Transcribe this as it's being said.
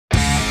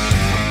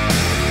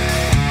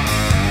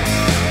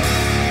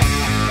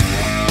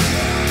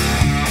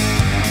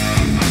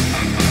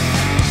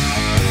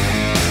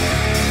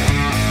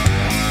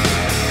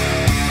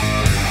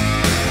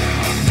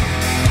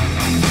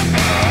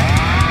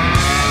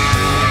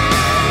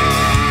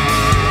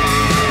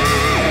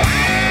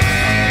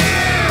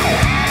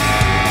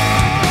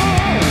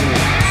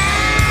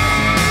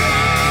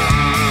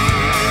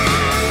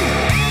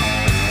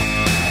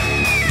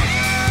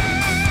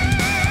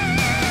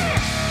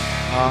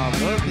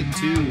Another thing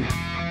too,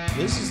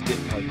 Liz is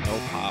getting like no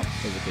pop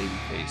as a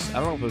babyface. I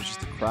don't know if it was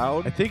just the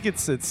crowd. I think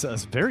it's a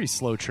very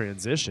slow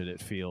transition.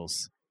 It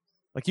feels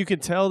like you can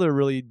tell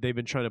they've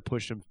been trying to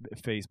push him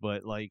face,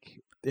 but like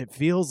it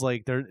feels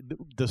like the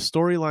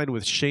storyline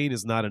with Shane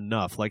is not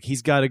enough. Like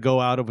he's got to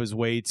go out of his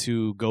way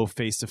to go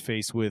face to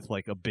face with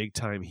like a big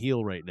time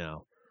heel right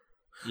now.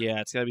 Yeah,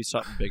 it's got to be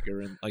something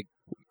bigger, and like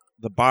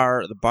the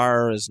bar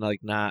is like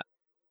not.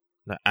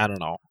 I don't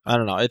know.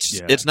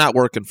 It's not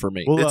working for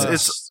me. Well,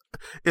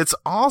 it's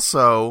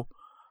also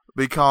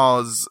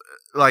because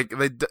like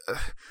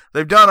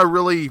they've done a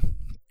really,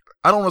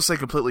 I don't want to say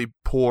completely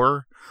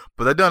poor,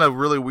 but they've done a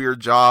really weird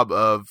job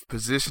of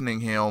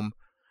positioning him.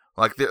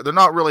 Like they're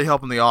not really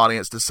helping the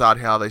audience decide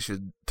how they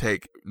should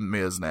take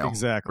Miz now.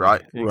 Exactly.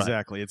 Right.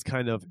 Exactly. It's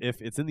kind of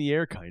it's in the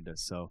air, kind of.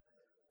 So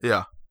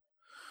yeah.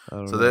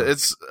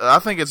 I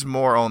think it's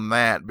more on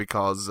that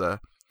because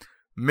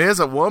Miz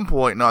at one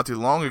point not too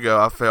long ago,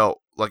 I felt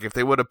like if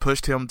they would have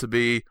pushed him to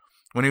be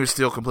when he was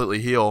still completely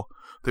heel,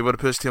 they would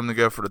have pushed him to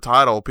go for the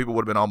title. People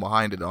would have been all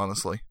behind it,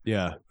 honestly.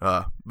 Yeah.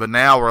 But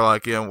now we're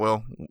like, yeah,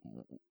 well,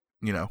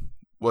 you know,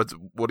 what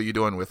are you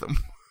doing with him?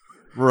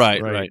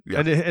 Right.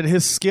 Yeah. And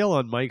his skill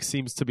on mic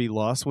seems to be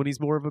lost when he's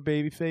more of a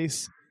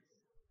babyface.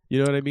 You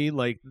know what I mean?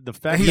 Like the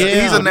fact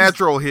he's a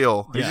natural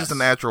heel. He's just a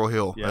natural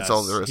heel. Yes. That's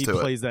all there is to it. He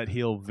plays that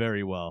heel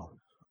very well.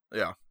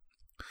 Yeah.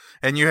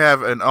 And you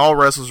have, and all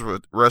wrestlers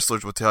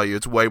will tell you,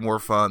 it's way more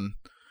fun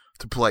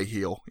to play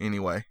heel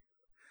anyway.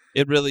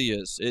 It really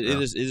is. It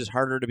is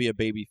harder to be a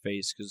baby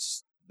face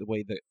because the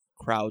way the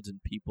crowds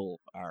and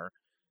people are.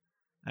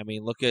 I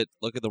mean, look at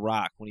The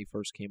Rock when he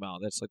first came out.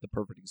 That's like the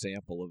perfect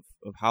example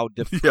of how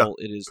difficult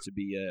it is to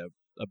be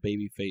a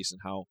baby face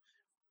and how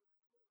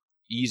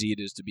easy it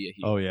is to be a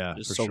heel. Oh yeah,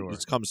 for sure.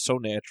 It comes so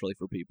naturally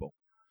for people.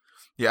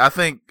 Yeah, I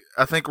think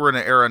we're in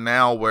an era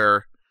now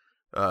where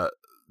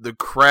the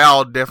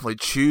crowd definitely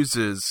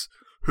chooses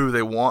who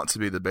they want to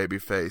be the baby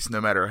face, no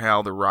matter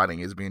how the writing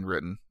is being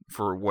written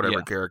for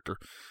whatever character.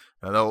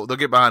 They'll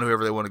get behind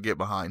whoever they want to get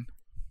behind.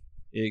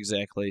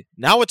 Exactly.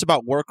 Now it's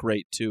about work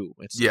rate too.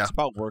 It's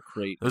about work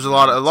rate. There's a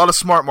lot of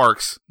smart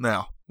marks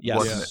now.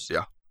 Yes.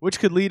 Yeah. Which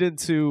could lead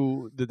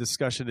into the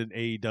discussion in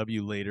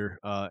AEW later,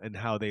 and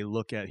how they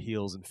look at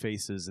heels and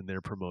faces in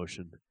their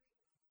promotion.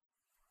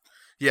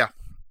 Yeah.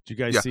 Did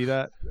you guys see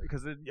that?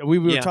 Because we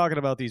were talking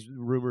about these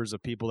rumors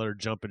of people that are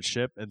jumping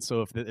ship, and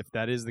so if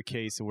that is the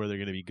case and where they're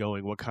going to be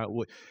going,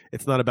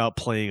 it's not about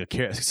playing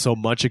so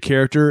much a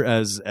character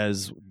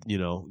as you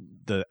know,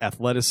 the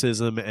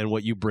athleticism and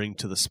what you bring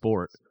to the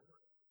sport.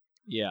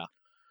 Yeah,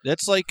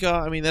 that's like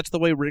that's the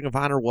way Ring of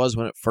Honor was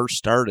when it first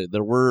started.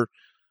 There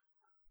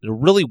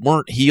really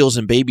weren't heels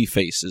and baby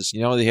faces.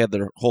 You know, they had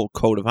their whole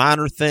Code of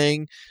Honor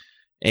thing,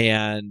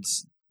 and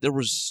there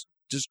was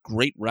just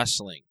great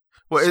wrestling.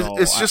 Well,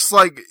 it's just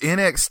like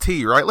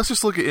NXT, right? Let's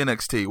just look at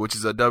NXT, which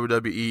is a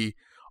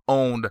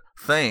WWE-owned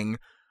thing.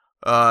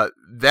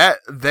 That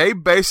they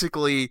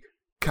basically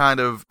kind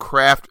of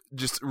craft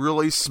just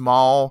really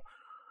small,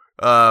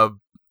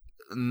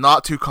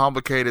 not too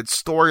complicated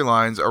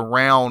storylines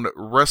around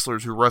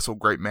wrestlers who wrestle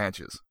great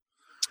matches,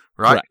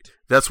 right? Correct.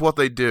 That's what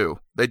they do.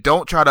 They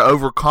don't try to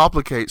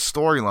overcomplicate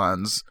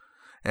storylines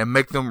and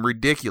make them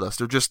ridiculous.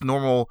 They're just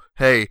normal.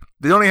 Hey,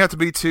 they don't even have to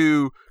be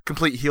two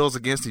complete heels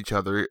against each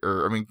other,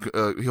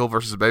 heel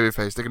versus a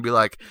babyface. They can be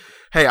like,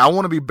 hey, I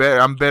want to be better.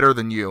 I'm better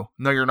than you.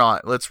 No, you're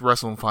not. Let's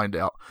wrestle and find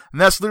out.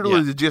 And that's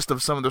literally the gist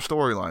of some of their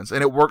storylines,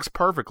 and it works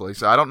perfectly.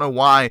 So I don't know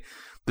why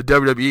the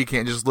WWE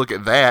can't just look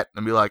at that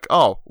and be like,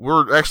 oh,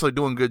 we're actually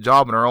doing a good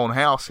job in our own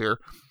house here.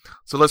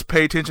 So let's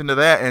pay attention to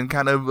that and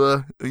kind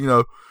of,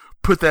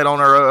 put that on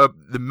our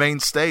the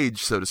main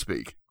stage, so to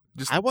speak.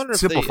 Just I wonder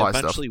if they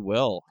eventually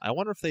will. I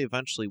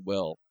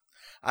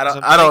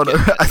I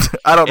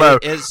don't know.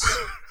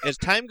 As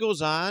time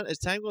goes on,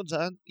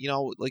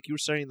 like you were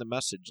saying in the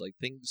message, like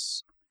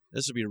things.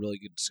 This would be a really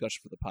good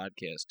discussion for the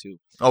podcast too.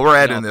 Oh, we're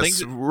adding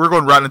this. We're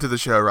going right into the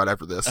show right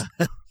after this.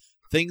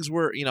 Things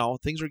were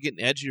getting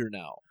edgier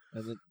now,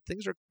 and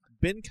things are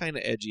been kind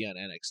of edgy on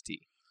NXT.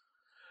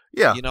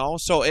 Yeah,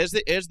 so as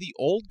the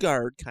old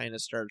guard kind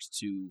of starts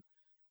to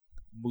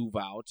move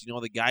out,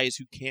 the guys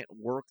who can't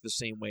work the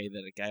same way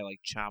that a guy like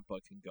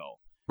Ciampa can go.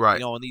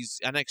 Right. And these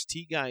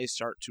NXT guys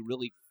start to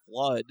really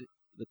flood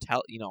the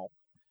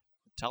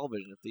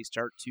television. If they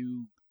start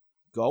to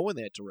go in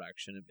that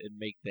direction and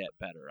make that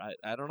better,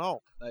 I don't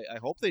know. I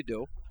hope they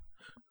do.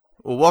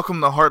 Well, welcome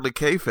to Hardly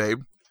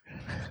Kayfabe.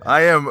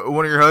 I am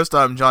one of your hosts.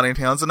 I'm Johnny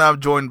Townsend. I'm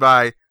joined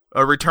by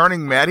a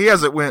returning Matt. He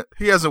hasn't went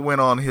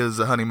on his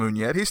honeymoon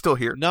yet. He's still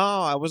here.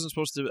 No, I wasn't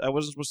supposed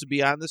to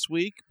be on this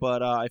week,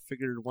 but I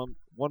figured one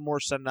more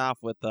send off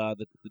with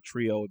the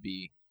trio would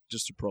be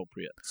just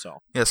appropriate. So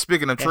yeah.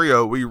 Speaking of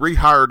trio, we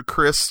rehired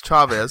Chris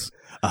Chavez.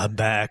 I'm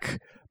back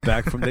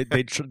from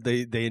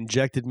they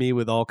injected me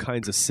with all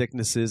kinds of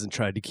sicknesses and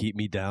tried to keep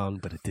me down,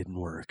 but it didn't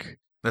work.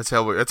 That's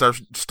our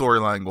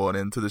storyline going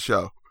into the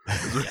show.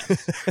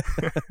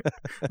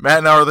 Matt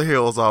and I are the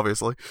heels,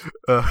 obviously.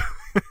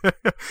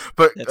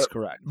 But that's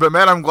correct. But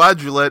Matt, I'm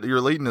glad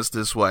you're leading us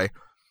this way.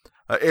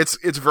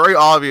 It's very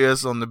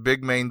obvious on the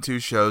big main two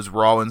shows,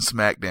 Raw and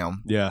SmackDown,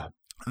 Yeah.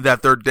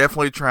 that they're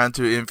definitely trying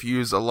to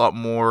infuse a lot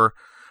more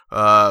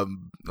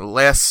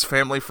less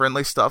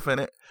family-friendly stuff in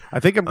it. I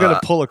think I'm going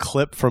to pull a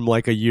clip from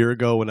like a year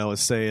ago when I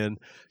was saying,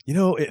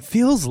 it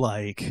feels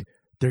like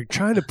they're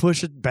trying to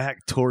push it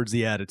back towards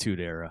the Attitude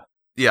Era.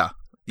 Yeah.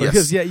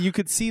 Because, you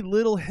could see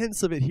little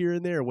hints of it here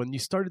and there when you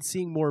started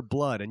seeing more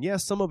blood. And,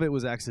 yes, some of it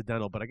was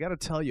accidental, but I got to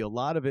tell you, a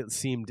lot of it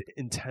seemed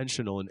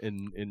intentional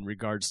in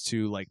regards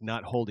to, like,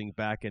 not holding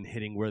back and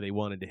hitting where they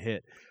wanted to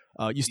hit.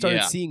 You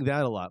started seeing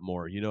that a lot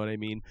more, you know what I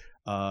mean?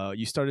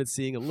 You started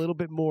seeing a little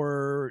bit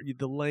more,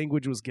 the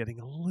language was getting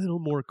a little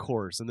more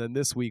coarse, and then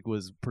this week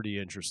was pretty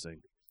interesting.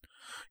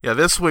 Yeah,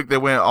 this week they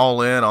went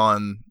all in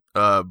on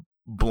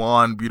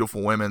blonde,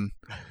 beautiful women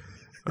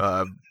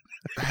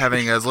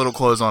having as little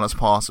clothes on as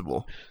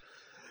possible.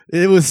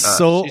 It was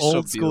so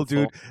old so school,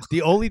 dude.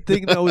 The only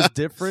thing that was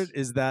different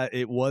is that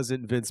it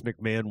wasn't Vince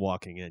McMahon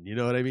walking in, you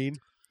know what I mean?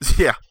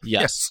 Yeah.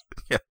 Yes.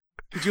 Yeah.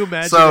 Could you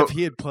imagine if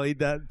he had played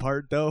that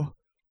part, though?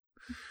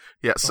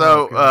 Yeah,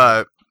 so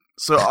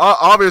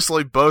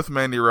obviously both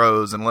Mandy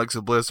Rose and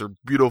Alexa Bliss are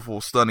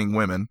beautiful, stunning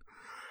women,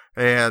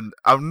 and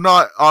I'm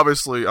not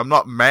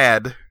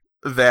mad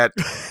that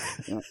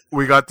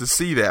we got to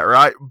see that,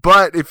 right?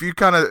 But if you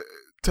kind of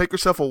take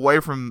yourself away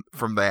from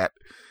that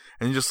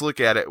and you just look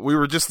at it, we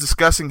were just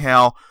discussing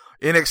how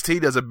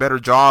NXT does a better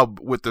job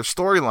with their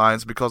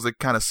storylines because they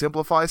kind of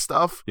simplify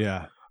stuff.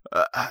 Yeah.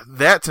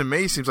 That to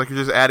me seems like you're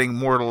just adding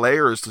more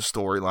layers to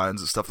storylines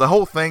and stuff. The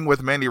whole thing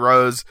with Mandy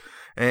Rose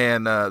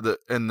and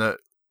the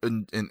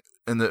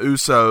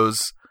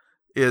Usos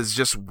is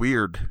just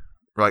weird,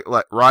 right?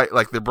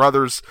 Like the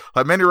brothers,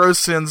 like Mandy Rose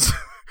sends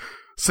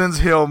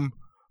him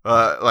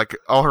like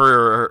all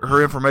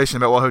her information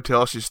about what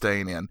hotel she's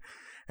staying in,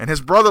 and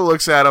his brother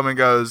looks at him and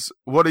goes,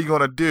 "What are you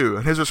going to do?"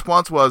 And his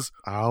response was,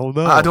 "I don't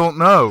know. I don't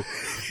know."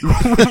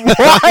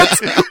 What?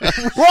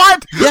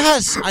 What?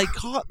 Yes, I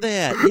caught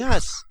that.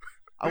 Yes,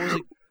 I was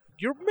like,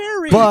 "You're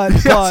married." But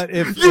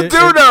if you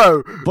do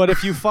know, but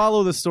if you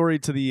follow the story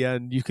to the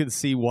end, you can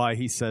see why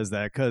he says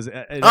that. Because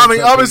I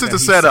mean, obviously it's a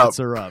setup. Sets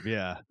her up,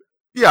 yeah.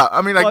 Yeah,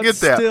 I mean, I get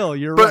that. Still,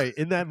 you're right.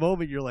 In that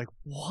moment, you're like,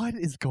 "What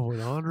is going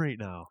on right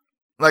now?"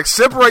 Like,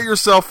 separate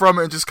yourself from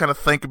it and just kind of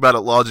think about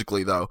it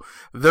logically. Though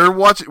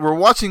we're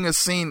watching a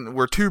scene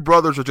where two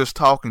brothers are just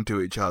talking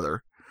to each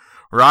other,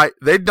 right?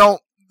 They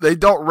don't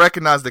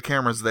recognize the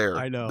camera's there.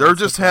 I know. They're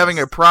just having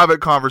a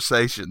private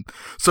conversation.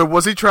 So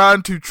was he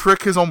trying to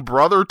trick his own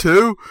brother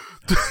too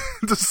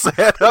to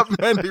set up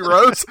Mandy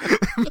Rose?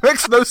 It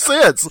makes no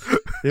sense.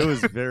 It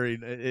was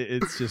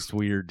it's just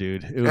weird,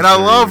 dude. It was and I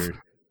love weird.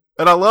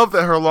 And I love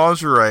that her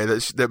lingerie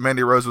that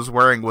Mandy Rose was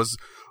wearing was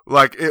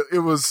like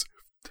it was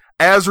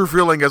as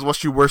revealing as what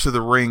she wears to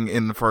the ring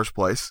in the first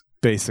place.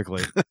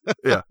 Basically.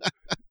 Yeah.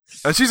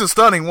 And she's a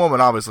stunning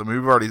woman, obviously. I mean,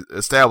 we've already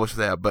established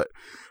that, but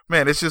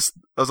man, it's just,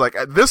 I was like,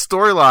 this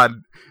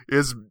storyline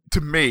is,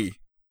 to me,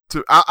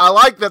 I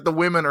like that the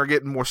women are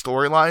getting more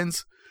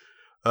storylines,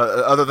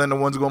 other than the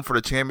ones going for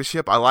the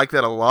championship. I like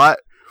that a lot,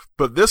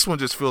 but this one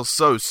just feels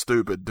so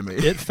stupid to me.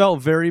 It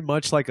felt very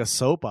much like a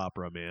soap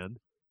opera, man.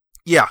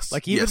 Yes.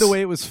 Like, even the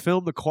way it was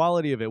filmed, the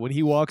quality of it, when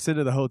he walks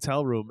into the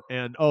hotel room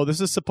and, this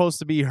is supposed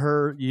to be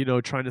her,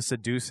 trying to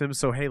seduce him,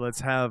 so hey,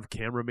 let's have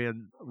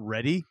cameraman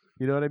ready.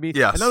 You know what I mean?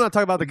 Yes. And I'm not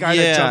talking about the guy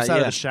that jumps out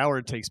of the shower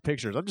and takes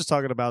pictures. I'm just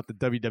talking about the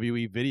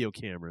WWE video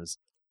cameras.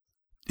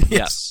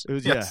 Yes. It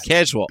was,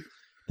 casual.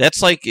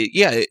 That's like,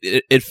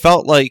 it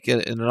felt like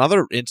in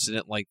another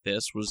incident like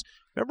this was,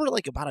 remember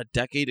like about a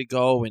decade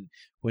ago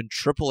when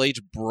Triple H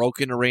broke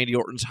into Randy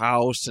Orton's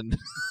house and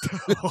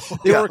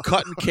they were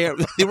cutting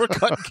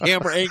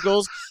camera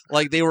angles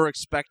like they were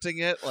expecting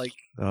it. Like,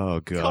 oh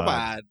god, come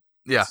on,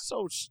 yeah,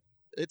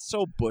 it's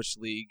so Bush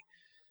League.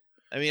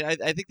 I mean, I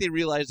think they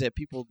realize that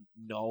people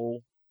know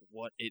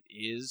what it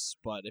is,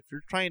 but if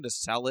you're trying to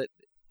sell it,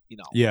 be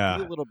a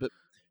little bit.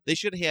 They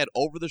should have had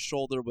over the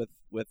shoulder with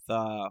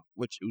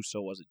which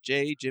Uso was it?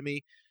 Jay,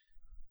 Jimmy.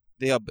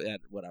 They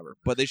whatever,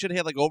 but they should have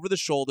had like over the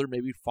shoulder,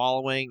 maybe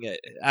following.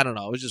 I don't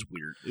know. It was just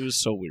weird. It was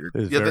so weird.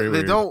 Yeah,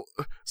 they don't.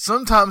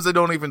 Sometimes they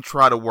don't even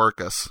try to work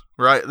us,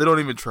 right? They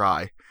don't even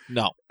try.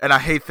 No, and I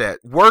hate that.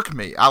 Work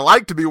me. I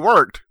like to be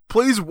worked.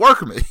 Please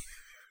work me.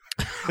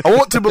 I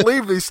want to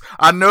believe these.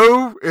 I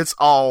know it's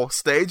all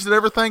staged and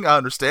everything. I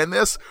understand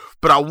this,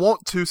 but I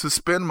want to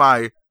suspend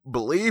my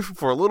belief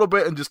for a little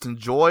bit and just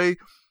enjoy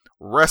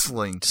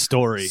wrestling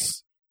story.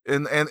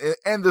 And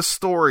the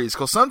stories,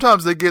 because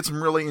sometimes they get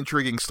some really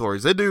intriguing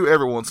stories. They do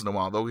every once in a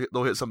while.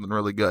 They'll hit something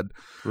really good,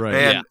 right?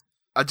 And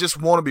I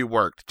just want to be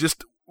worked.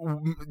 Just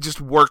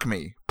work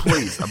me,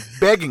 please. I'm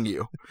begging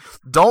you.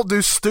 Don't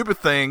do stupid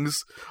things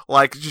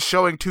like just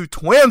showing two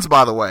twins.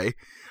 By the way,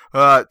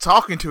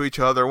 talking to each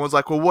other. One's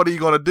like, "Well, what are you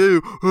gonna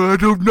do?" I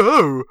don't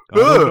know.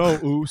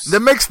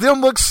 That makes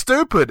them look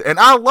stupid. And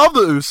I love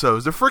the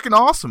Usos. They're freaking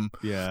awesome.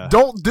 Yeah.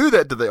 Don't do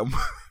that to them.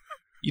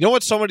 You know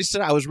what somebody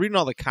said? I was reading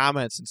all the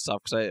comments and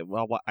stuff because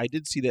I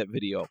did see that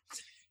video,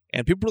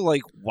 and people were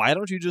like, "Why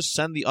don't you just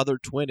send the other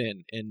twin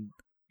in and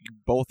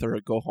both are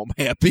go home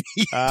happy.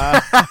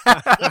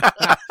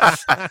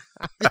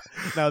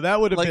 Now that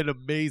would have Like- been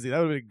amazing. That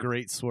would have been a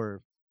great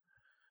swerve.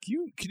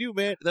 Can you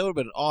imagine? That would have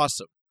been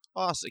awesome.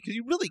 Awesome, because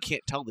you really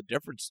can't tell the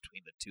difference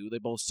between the two. They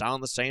both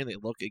sound the same. They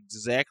look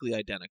exactly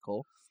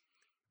identical.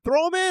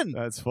 Throw them in.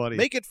 That's funny.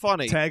 Make it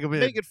funny. Tag them in.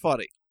 Make it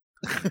funny.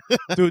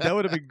 Dude, that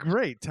would have been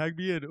great. Tag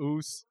me in,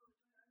 Oos.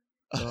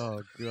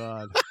 Oh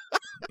God.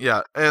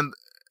 Yeah, and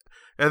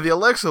the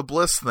Alexa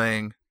Bliss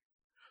thing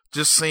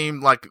just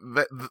seemed like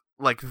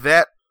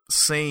that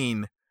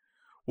scene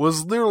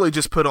was literally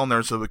just put on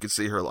there so we could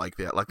see her like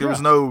that. Like there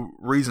was no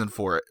reason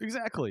for it.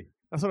 Exactly.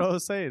 That's what I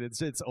was saying.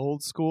 It's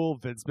old school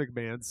Vince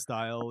McMahon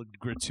style,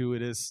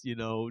 gratuitous.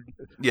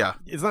 Yeah,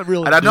 It's not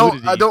really. and I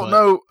don't nudity,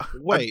 know.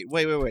 Wait.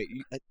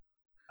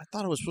 I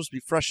thought it was supposed to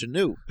be fresh and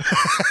new.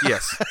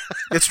 Yes,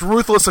 it's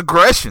ruthless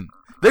aggression.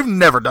 They've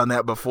never done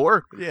that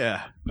before.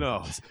 Yeah.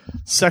 No.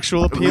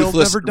 Sexual appeal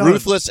never done.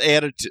 Ruthless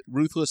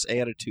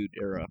attitude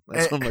era.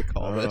 That's what I'm gonna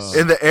call this.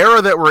 In the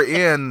era that we're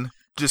in,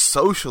 just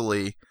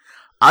socially,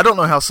 I don't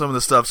know how some of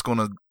the stuff's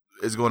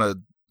is gonna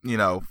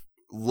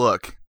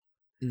look.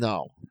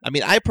 No, I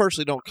mean I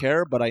personally don't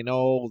care, but I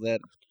know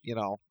that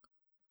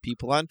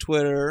people on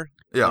Twitter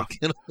get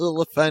a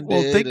little offended.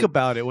 Well, think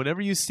about it.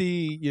 Whenever you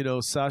see,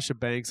 Sasha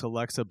Banks,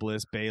 Alexa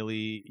Bliss,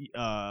 Bailey,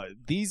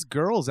 these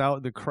girls out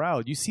in the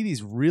crowd, you see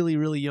these really,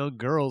 really young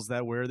girls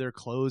that wear their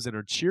clothes and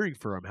are cheering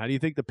for them. How do you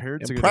think the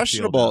parents are going to feel?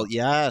 Impressionable,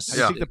 yes. How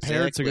do you think the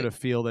parents are going to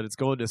feel that it's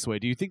going this way?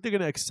 Do you think they're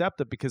going to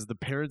accept it because the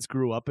parents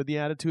grew up in the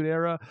Attitude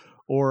Era,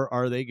 or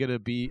are they going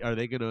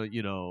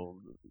to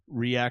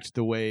react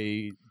the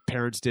way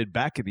parents did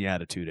back in the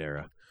Attitude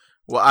Era?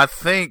 Well, I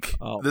think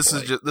this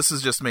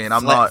is just me, and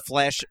I'm not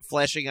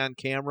flashing on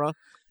camera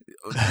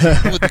when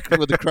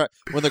the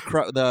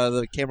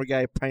camera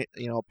guy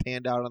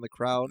panned out on the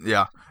crowd.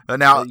 Yeah,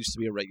 now that used to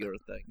be a regular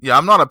thing. Yeah,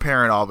 I'm not a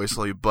parent,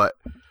 obviously, but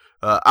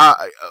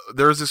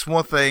there's this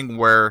one thing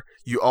where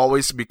you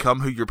always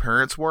become who your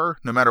parents were,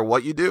 no matter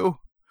what you do.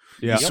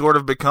 Yeah, you sort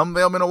of become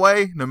them in a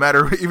way, no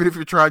matter even if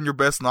you're trying your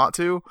best not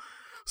to.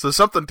 So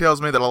something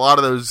tells me that a lot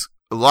of those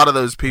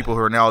people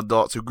who are now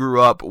adults who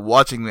grew up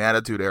watching the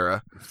Attitude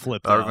Era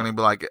are going to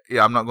be like,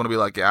 yeah, I'm not going to be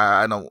like,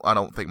 I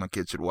don't think my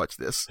kids should watch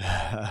this.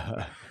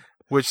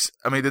 Which,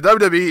 I mean, the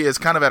WWE is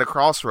kind of at a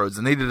crossroads.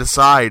 They need to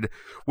decide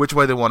which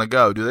way they want to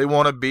go. Do they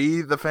want to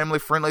be the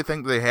family-friendly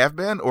thing that they have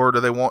been, or do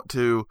they want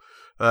to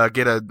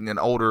get an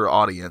older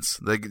audience?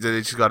 They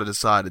just got to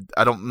decide.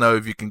 I don't know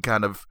if you can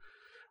kind of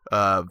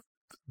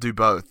do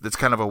both. It's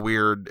kind of a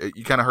weird.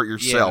 You kind of hurt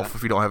yourself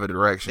if you don't have a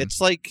direction. It's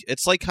like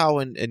how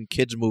in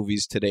kids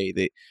movies today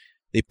they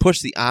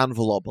push the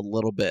envelope a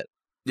little bit.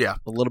 Yeah,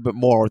 a little bit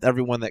more with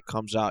everyone that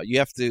comes out. You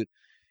have to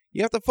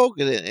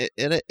focus.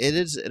 And it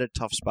is in a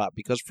tough spot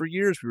because for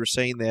years we were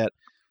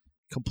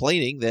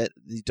complaining that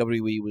the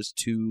WWE was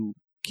too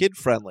kid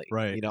friendly.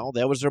 Right.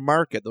 That was their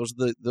market. Those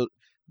are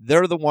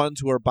they're the ones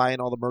who are buying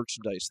all the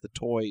merchandise, the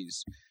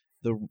toys,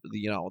 the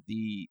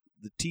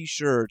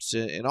T-shirts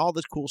and all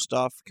this cool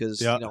stuff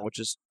because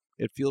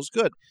it feels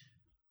good.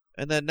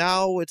 And then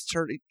now it's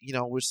starting.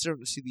 We're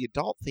starting to see the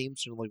adult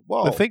themes and like,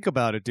 whoa. But think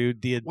about it,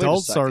 dude. The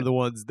adults are the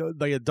ones.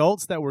 The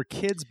adults that were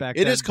kids back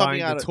then buying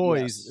the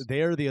toys. Yes.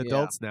 They're the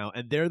adults now,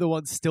 and they're the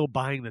ones still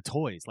buying the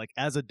toys. Like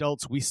as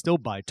adults, we still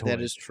buy toys.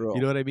 That is true. You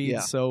know what I mean?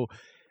 Yeah. So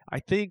I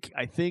think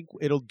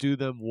it'll do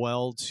them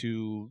well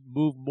to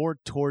move more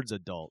towards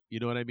adult. You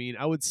know what I mean?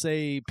 I would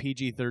say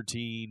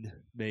PG-13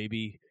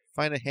 maybe.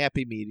 Find a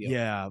happy medium.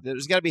 Yeah,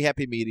 there's got to be a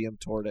happy medium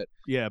toward it.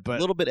 Yeah, but a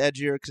little bit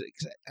edgier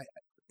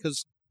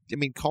because I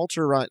mean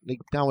culture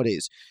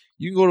nowadays.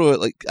 You can go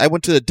to I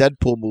went to the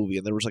Deadpool movie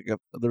and there was like a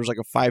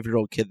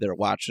 5-year-old kid there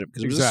watching it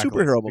because it was a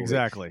superhero movie.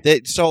 Exactly.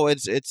 So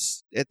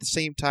it's at the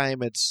same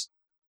time it's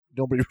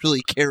nobody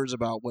really cares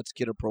about what's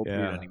kid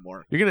appropriate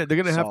anymore. They're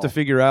gonna have to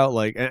figure out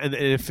and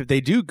if they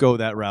do go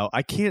that route,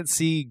 I can't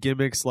see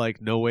gimmicks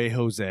like No Way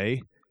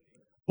Jose.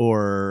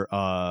 Or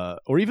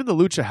even the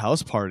Lucha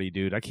House Party,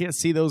 dude. I can't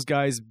see those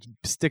guys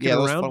sticking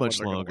around much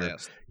longer.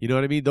 You know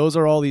what I mean? Those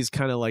are all these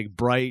kind of like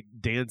bright,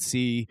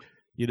 dancey,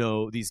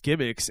 these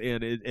gimmicks.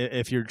 And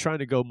if you're trying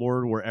to go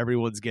more where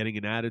everyone's getting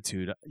an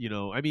attitude,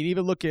 I mean,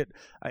 even look at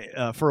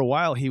for a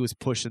while he was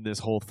pushing this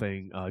whole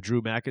thing.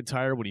 Drew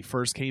McIntyre when he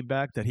first came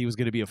back that he was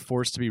going to be a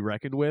force to be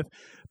reckoned with.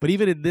 But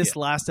even in this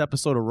last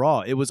episode of Raw,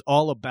 it was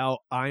all about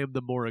I am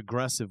the more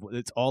aggressive.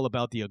 It's all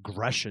about the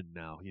aggression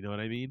now. You know what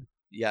I mean?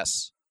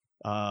 Yes.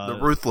 The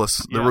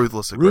ruthless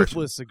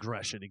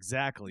aggression,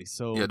 exactly.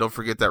 So don't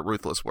forget that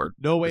ruthless word.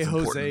 No Way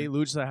Jose,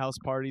 Lucha House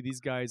Party.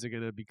 These guys are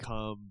gonna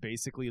become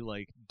basically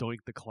like Doink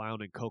the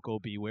Clown and Coco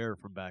Beware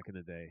from back in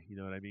the day. You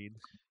know what I mean?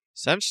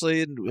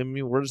 Essentially, I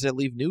mean, where does that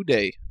leave New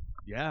Day?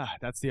 Yeah,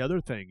 that's the other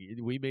thing.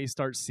 We may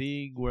start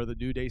seeing where the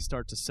New Day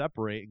start to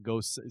separate and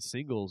go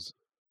singles,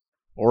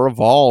 or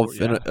evolve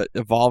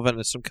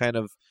into some kind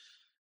of,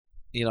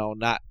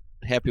 not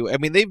happy way. I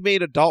mean, they've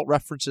made adult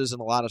references in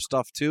a lot of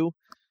stuff too.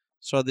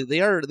 So they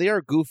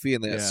are goofy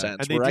in that sense.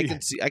 and they Where do-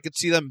 I could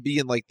see them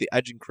being like the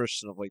Edge and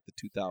Christian of like the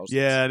 2000s.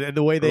 Yeah, and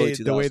the way Early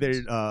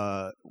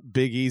they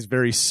Big E's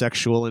very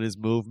sexual in his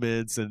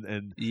movements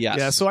and Yes.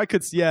 yeah, so I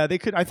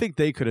think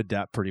they could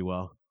adapt pretty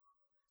well.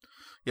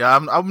 Yeah,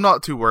 I'm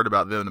not too worried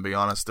about them, to be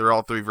honest. They're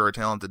all three very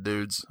talented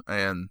dudes,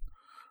 and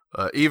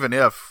even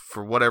if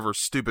for whatever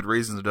stupid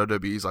reasons the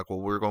WWE's like, well,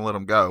 we're going to let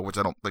them go, which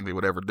I don't think they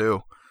would ever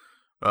do.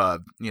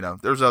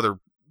 There's other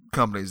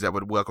companies that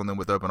would welcome them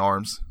with open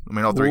arms. I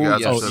mean, all three Ooh,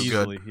 guys yes. are Oh, so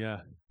easily, good. yeah.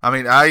 I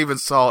mean, I even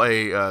saw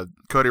a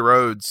Cody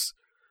Rhodes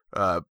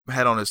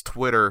had on his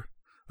Twitter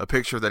a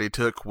picture that he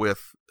took with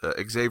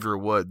Xavier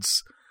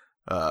Woods.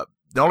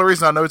 The only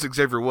reason I know it's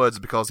Xavier Woods is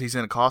because he's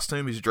in a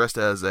costume. He's dressed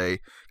as a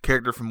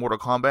character from Mortal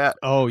Kombat.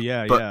 Oh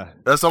yeah, But yeah.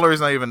 That's the only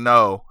reason I even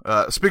know.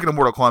 Speaking of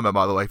Mortal Kombat,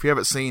 by the way, if you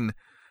haven't seen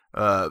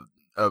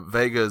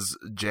Vega's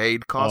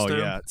Jade costume, Oh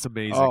yeah, it's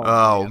amazing.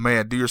 oh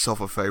man, do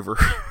yourself a favor.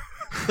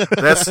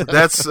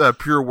 that's a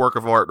pure work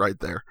of art right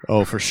there.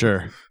 Oh, for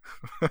sure.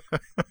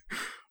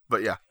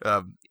 But yeah,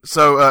 well,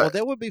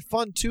 that would be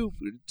fun too.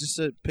 Just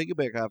to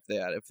piggyback off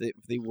that, if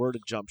they were to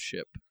jump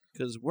ship,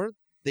 because weren't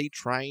they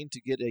trying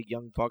to get a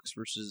Young Bucks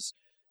versus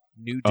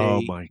New Day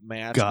Oh, my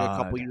match God.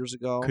 a couple years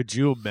ago? Could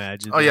you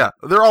imagine? oh that? yeah,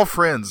 they're all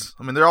friends.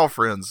 I mean, they're all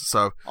friends.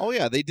 So Oh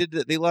yeah, they did.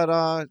 They let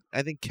I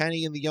think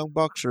Kenny and the Young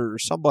Bucks or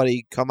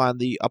somebody come on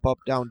the Up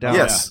Down Down.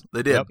 yes,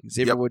 they did. Yep.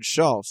 Xavier Yep. Woods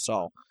show.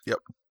 So Yep.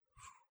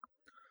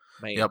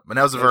 Man. Yep, and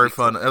that was a That'd very be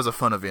fun. cool. That was a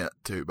fun event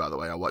too. By the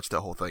way, I watched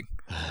that whole thing.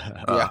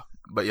 Yeah.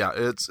 But yeah,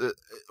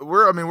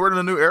 we're in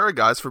a new era,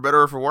 guys, for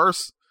better or for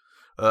worse.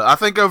 I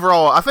think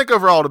overall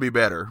it'll be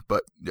better.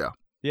 But yeah,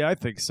 Yeah, I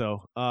think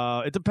so.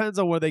 It depends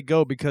on where they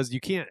go because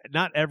you can't.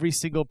 Not every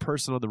single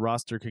person on the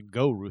roster can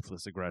go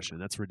ruthless aggression.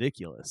 That's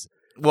ridiculous.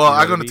 well, You know I'm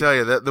what I going to mean? tell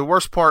you that the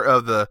worst part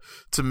of the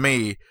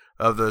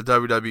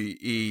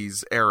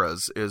WWE's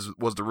eras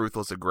was the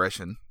ruthless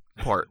aggression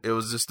part. It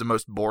was just the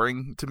most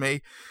boring to me.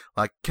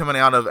 Like coming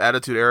out of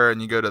Attitude Era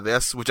and you go to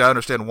this, which I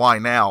understand why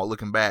now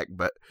looking back,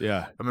 but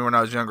Yeah. I mean when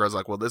I was younger I was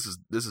like, well, this is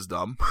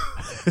dumb.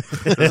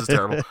 This is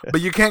terrible.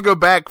 But you can't go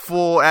back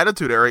full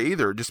Attitude Era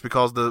either, just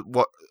because the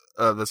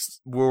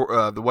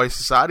way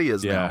society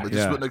is now. Yeah, They just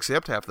yeah. wouldn't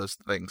accept half those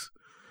things.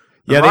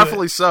 Yeah, And they-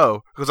 rightfully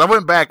so. Because I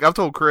went back. I've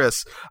told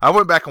Chris. I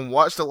went back and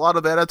watched a lot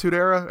of the Attitude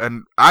Era,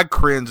 and I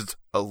cringed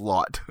a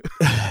lot.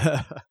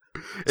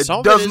 Some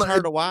of it is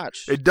hard to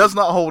watch. It does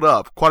not hold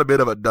up. Quite a bit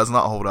of it does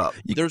not hold up.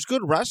 There's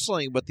good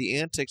wrestling, but the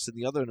antics and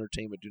the other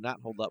entertainment do not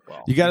hold up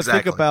well. You got to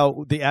Exactly. think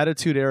about the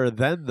Attitude Era.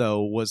 Then,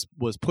 though, was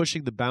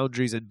pushing the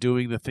boundaries and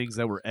doing the things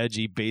that were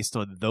edgy based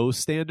on those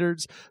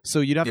standards.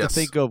 So you'd have Yes. to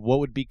think of what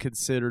would be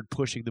considered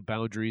pushing the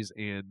boundaries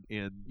and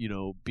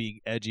being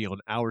edgy on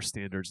our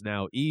standards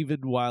now,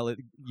 even while it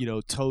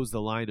toes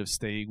the line of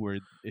staying where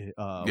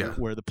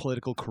where the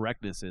political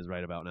correctness is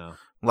right about now.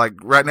 Like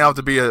right now,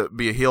 to be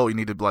a heel, you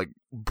need to like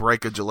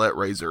break a Gillette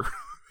razor.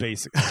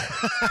 Basic.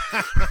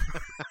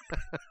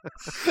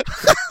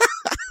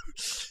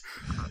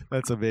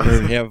 That's Or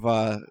amazing. have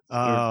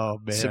Oh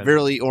man,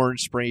 severely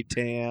orange spray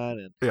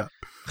tan and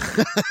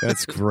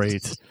that's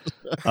great.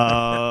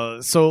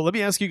 So let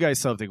me ask you guys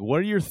something. What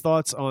are your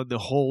thoughts on the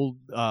whole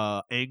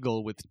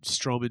angle with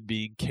Strowman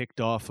being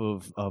kicked off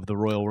of the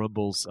Royal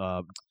Rumble's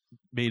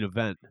main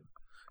event?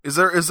 Is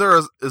there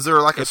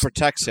like a it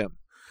protects him.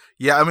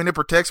 yeah? I mean, it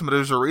protects him, but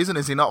there's a reason.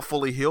 Is he not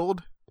fully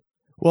healed?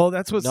 Well,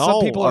 that's what some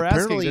No, people are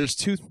asking. apparently- There's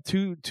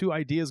two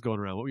ideas going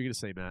around. What were you going to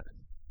say, Matt?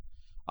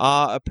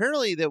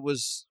 Apparently that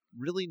was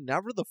really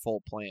never the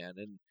full plan,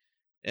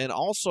 and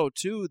also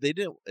too they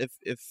didn't if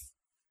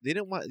they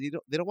didn't want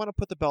they don't want to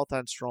put the belt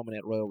on Strowman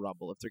at Royal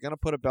Rumble. If they're going to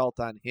put a belt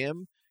on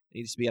him, it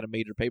needs to be at a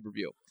major pay per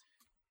view.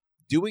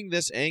 Doing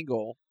this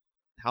angle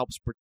helps,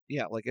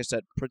 like I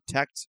said,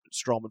 protect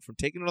Strowman from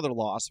taking another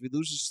loss. If he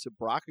loses to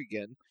Brock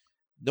again,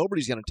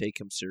 nobody's going to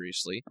take him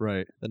seriously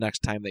Right. the next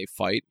time they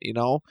fight,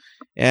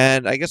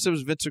 And I guess it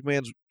was Vince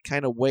McMahon's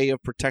kind of way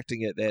of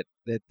protecting it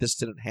that this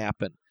didn't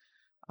happen.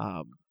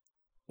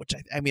 Which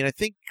I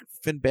think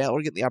Finn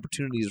Balor getting the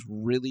opportunity is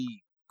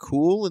really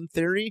cool in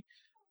theory,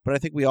 but I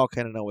think we all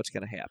kind of know what's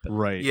going to happen.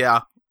 Right.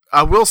 Yeah,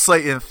 I will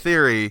say in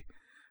theory,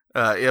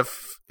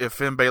 if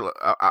Finn Balor,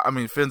 I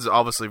mean Finn's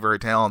obviously very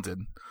talented.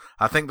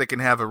 I think they can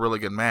have a really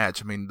good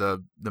match. I mean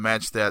the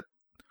match that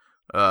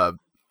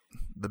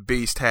the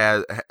Beast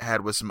had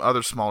with some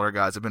other smaller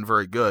guys have been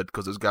very good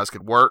because those guys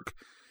could work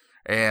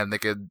and they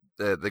could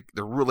they're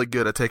really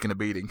good at taking a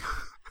beating.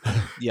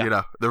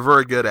 Yeah. They're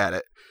very good at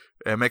it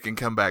and making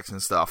comebacks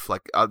and stuff.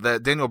 Like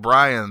that Daniel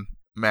Bryan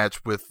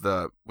match with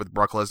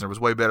Brock Lesnar was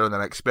way better than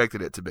I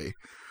expected it to be.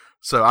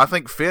 So I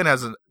think Finn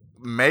has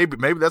maybe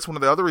that's one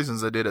of the other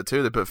reasons they did it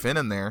too. They put Finn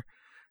in there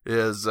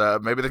is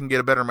maybe they can get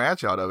a better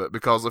match out of it,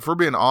 because if we're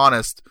being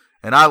honest,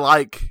 I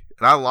like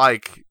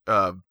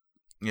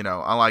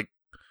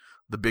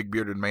the big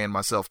bearded man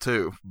myself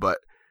too, but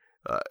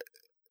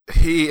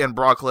he and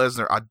Brock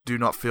Lesnar, I do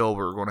not feel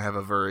we're going to have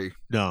a very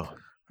No.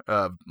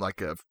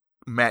 like a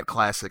Matt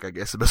Classic, I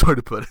guess is the best way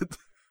to put it.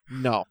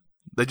 No,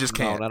 They just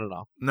can't. No, not at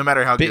all. No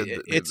matter how good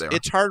It's they are.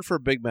 hard for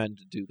big men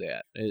to do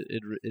that.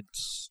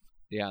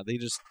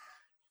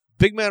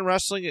 big man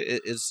wrestling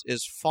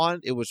is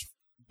fun. It was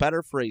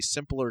better for a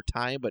simpler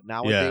time, but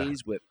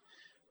nowadays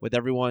with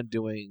everyone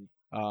doing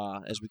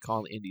as we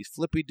call it, indies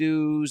flippy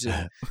doos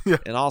and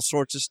and all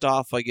sorts of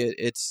stuff, like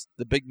it's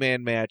the big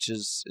man match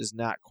is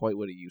not quite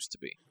what it used to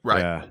be.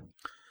 Right. Yeah.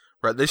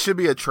 Right. They should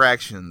be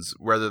attractions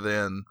rather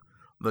than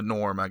the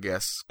norm, I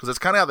guess, because it's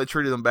kind of how they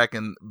treated them back.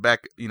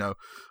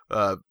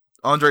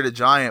 Andre the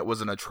Giant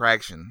was an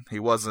attraction. He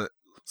wasn't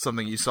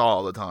something you saw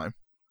all the time.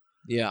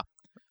 Yeah,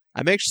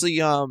 I'm actually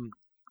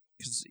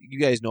because you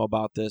guys know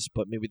about this,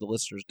 but maybe the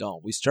listeners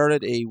don't. We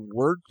started a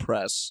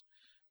WordPress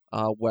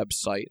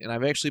website, and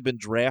I've actually been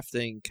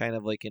drafting kind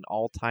of like an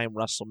all-time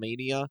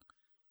WrestleMania,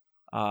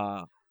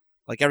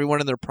 like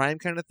everyone in their prime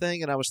kind of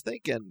thing. And I was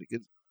thinking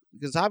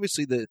because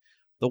obviously the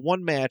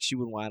one match you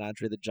would want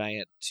Andre the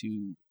Giant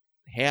to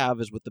have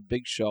is with the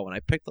Big Show, and I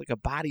picked like a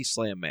body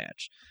slam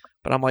match,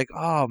 but I'm like,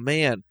 oh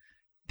man,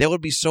 that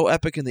would be so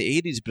epic in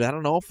the '80s, but I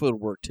don't know if it would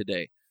work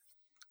today.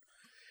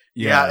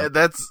 Yeah,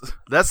 that's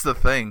the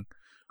thing.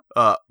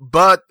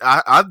 But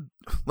I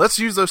let's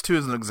use those two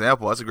as an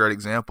example. That's a great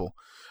example.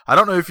 I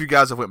don't know if you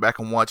guys have went back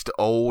and watched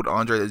old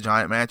Andre the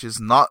Giant matches,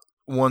 not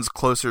ones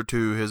closer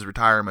to his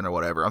retirement or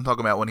whatever. I'm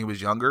talking about when he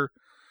was younger.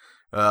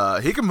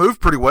 He can move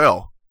pretty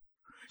well.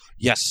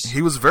 Yes,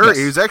 he was very. Yes.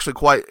 He was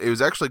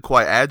actually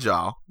quite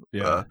agile.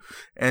 Yeah,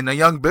 and the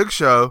young Big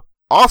Show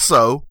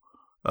also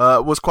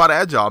was quite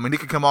agile. I mean, he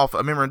could come off. I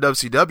remember in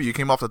WCW, he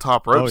came off the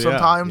top rope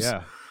sometimes.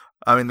 Yeah.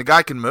 I mean, the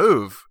guy can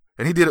move,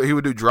 and he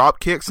would do drop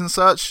kicks and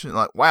such. And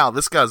like, wow,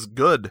 this guy's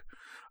good.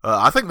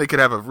 I think they could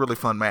have a really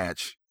fun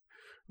match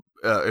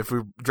if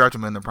we draft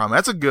him in the prime.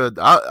 That's a good.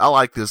 I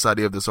like this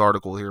idea of this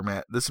article here,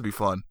 Matt. This would be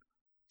fun.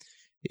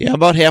 Yeah, I'm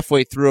about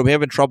halfway through. I'm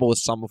having trouble with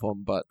some of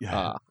them, but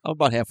I'm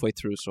about halfway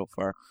through so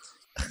far.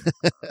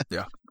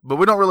 Yeah, but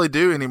we don't really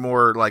do any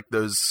more like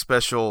those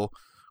special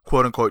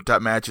quote unquote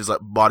type matches, like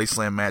body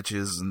slam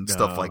matches and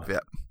stuff like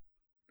that.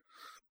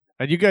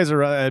 And you guys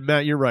are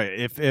Matt. You're right.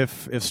 If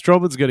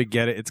Strowman's going to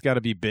get it, it's got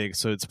to be big.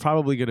 So it's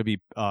probably going to be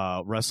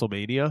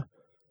WrestleMania.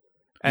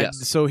 And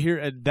so here,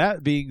 and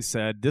that being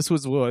said, this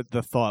was what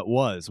the thought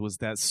was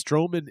that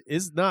Strowman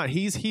is not.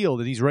 He's healed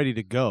and he's ready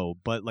to go.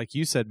 But like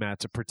you said,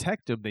 Matt, to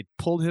protect him, they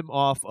pulled him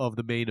off of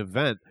the main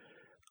event.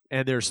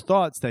 And there's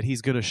thoughts that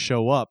he's going to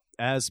show up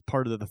as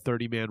part of the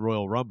 30-man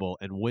Royal Rumble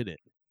and win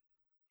it.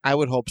 I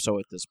would hope so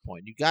at this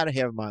point. You got to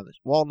have him on this.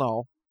 Well,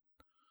 no.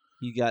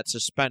 He got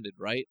suspended,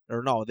 right?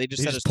 Or no, they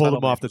just pulled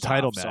him off the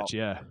title match,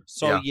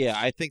 So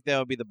I think that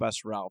would be the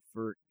best route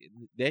for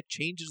that.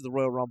 Changes the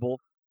Royal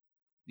Rumble,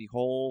 the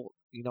whole,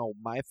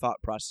 my thought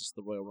process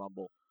of the Royal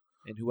Rumble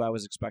and who I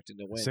was expecting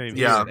to win. Same.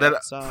 Yeah,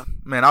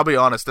 man, I'll be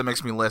honest, that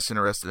makes me less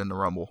interested in the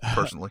Rumble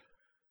personally.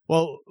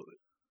 Well,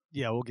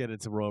 yeah, we'll get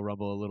into Royal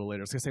Rumble a little later.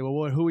 I was gonna say,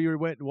 well, who you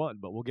went and won,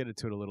 but we'll get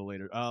into it a little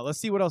later. Let's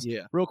see what else.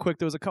 Yeah. Real quick,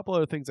 there was a couple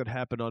other things that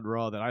happened on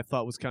Raw that I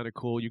thought was kind of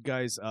cool. You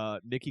guys,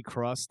 Nikki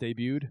Cross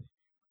debuted.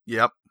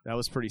 Yep. That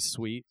was pretty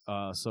sweet.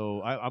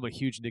 So I'm a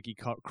huge Nikki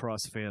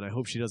Cross fan. I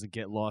hope she doesn't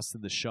get lost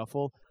in the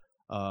shuffle.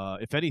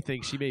 If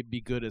anything, she may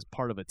be good as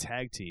part of a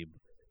tag team.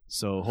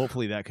 So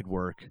hopefully that could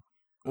work.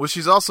 Well,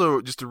 she's also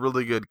just a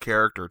really good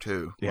character,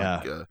 too.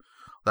 Yeah. Like,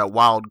 that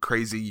wild,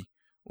 crazy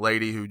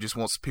lady who just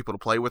wants people to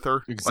play with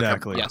her.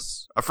 Exactly.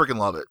 Yes. I freaking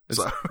love it.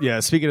 So.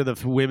 Yeah, speaking of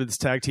the women's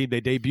tag team,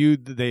 they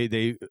debuted,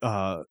 they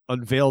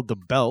unveiled the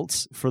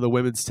belts for the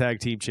women's tag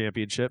team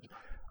championship.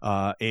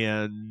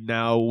 And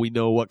now we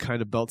know what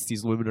kind of belts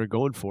these women are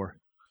going for.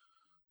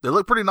 They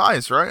look pretty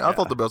nice, right? Yeah. I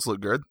thought the belts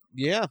looked good.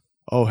 Yeah.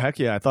 Oh, heck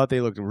yeah. I thought they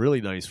looked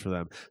really nice for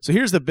them. So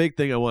here's the big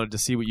thing I wanted to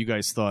see what you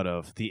guys thought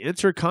of. The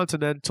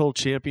Intercontinental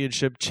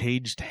Championship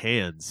changed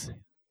hands.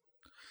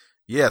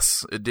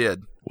 Yes, it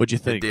did. What'd you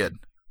think? It did.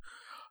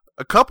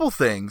 A couple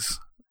things.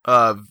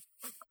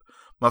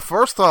 My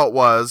first thought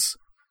was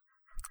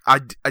I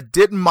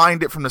didn't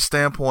mind it from the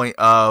standpoint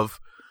of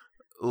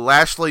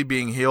Lashley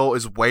being heel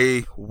is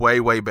way, way,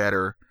 way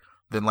better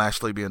than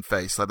Lashley being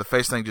face. Like, the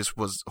face thing just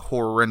was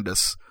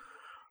horrendous.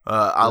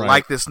 I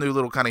like this new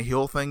little kind of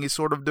heel thing he's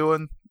sort of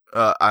doing.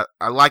 I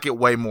like it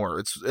way more.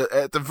 It's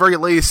at the very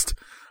least,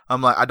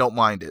 I'm like, I don't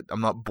mind it.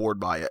 I'm not bored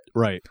by it.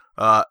 Right.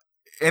 And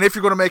if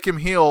you're going to make him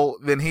heel,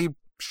 then he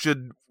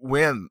should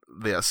win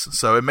this.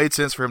 So it made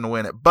sense for him to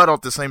win it. But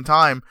at the same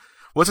time,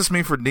 what's this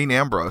mean for Dean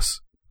Ambrose?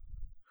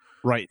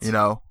 Right.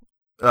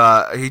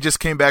 He just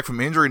came back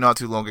from injury not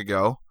too long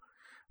ago.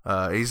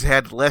 He's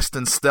had less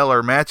than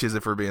stellar matches,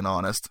 if we're being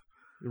honest.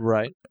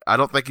 Right. I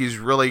don't think he's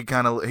really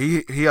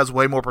he has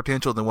way more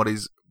potential than what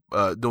he's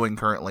doing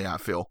currently, I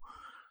feel.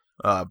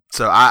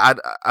 So I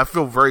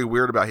feel very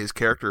weird about his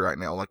character right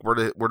now. Like, where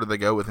do they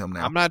go with him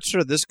now? I'm not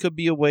sure. This could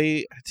be a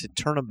way to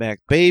turn him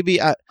back. Baby,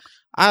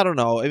 I don't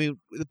know. I mean,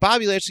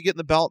 Bobby Lashley getting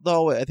the belt,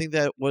 though, I think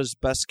that was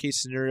best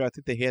case scenario. I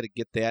think they had to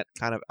get that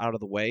kind of out of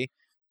the way.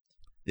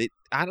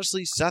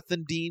 Honestly, Seth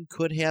and Dean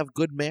could have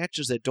good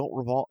matches that don't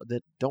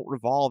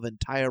revolve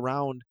and tie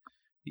around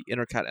the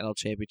Intercontinental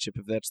Championship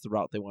if that's the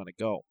route they want to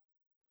go.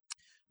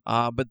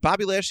 But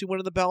Bobby Lashley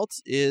winning the belt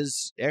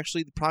is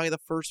actually probably the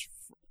first,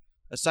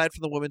 aside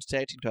from the women's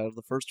tag team title,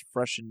 the first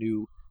fresh and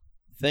new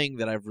thing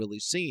that I've really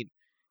seen.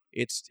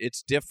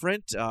 it's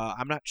different.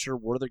 I'm not sure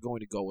where they're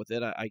going to go with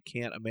it. I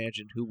can't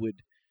imagine who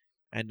would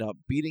end up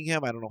beating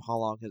him. I don't know how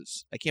long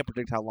I can't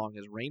predict how long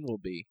his reign will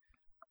be,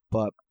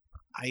 but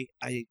I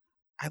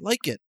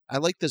like it. I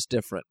like this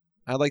different.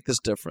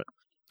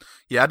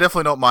 Yeah, I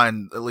definitely don't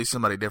mind at least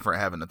somebody different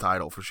having the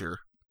title for sure.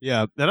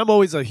 Yeah, and I'm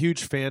always a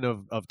huge fan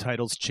of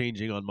titles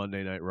changing on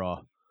Monday Night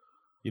Raw.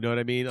 You know what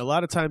I mean? A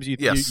lot of times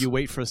you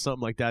wait for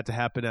something like that to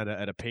happen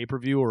at a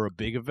pay-per-view or a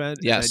big event.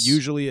 Yes. And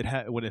usually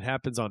when it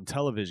happens on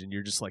television,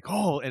 you're just like,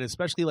 oh, and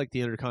especially like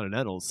the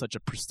Intercontinental is such a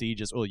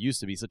prestigious, well, it used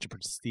to be such a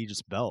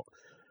prestigious belt.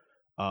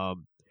 Now,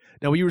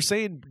 what you were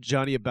saying,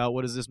 Johnny, about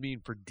what does this mean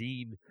for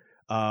Dean?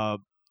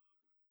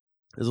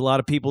 There's a lot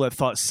of people that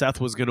thought Seth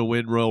was going to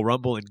win Royal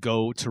Rumble and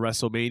go to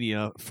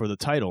WrestleMania for the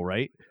title,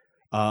 right?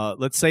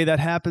 Let's say that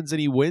happens and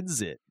he wins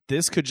it.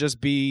 This could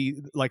just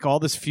be like all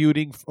this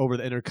feuding over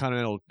the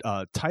Intercontinental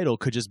title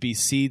could just be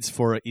seeds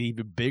for an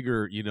even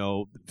bigger,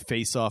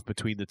 face-off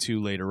between the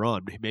two later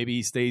on. Maybe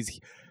he stays,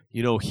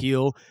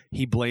 heel.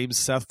 He blames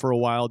Seth for a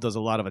while, does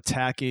a lot of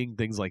attacking,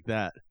 things like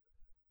that.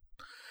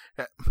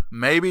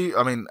 Maybe.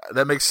 I mean,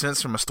 that makes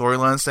sense from a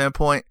storyline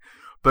standpoint.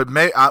 But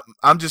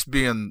I'm just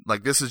being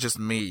like, this is just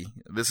me.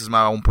 This is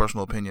my own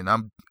personal opinion.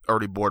 I'm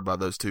already bored by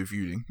those two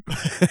feuding.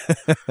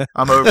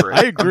 I'm over it.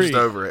 I agree. I'm just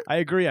over it. I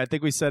agree. I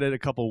think we said it a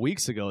couple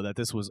weeks ago that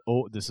this was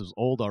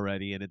old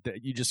already, and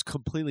you just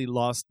completely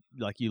lost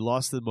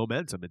the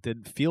momentum. It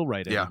didn't feel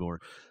right anymore.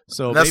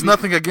 So and that's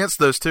nothing against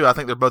those two. I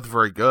think they're both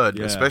very good,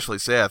 especially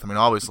Seth. I mean,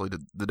 obviously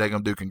the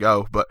Daggum Duke can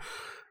go, but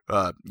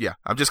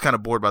I'm just kind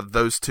of bored by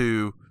those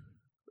two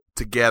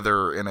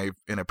together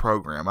in a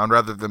program. I'd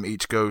rather them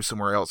each go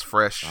somewhere else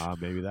fresh.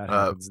 Maybe that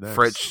happens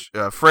next.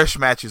 Fresh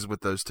matches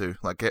with those two.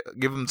 Like,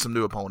 give them some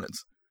new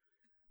opponents.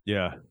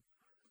 Yeah.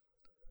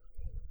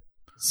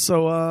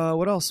 So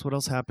what else? What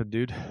else happened,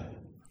 dude?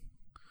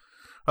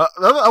 I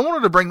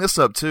wanted to bring this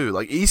up too.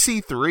 Like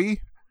EC3.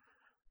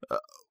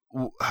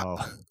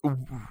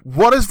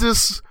 What is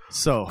this?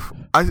 So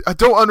I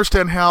don't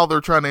understand how they're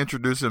trying to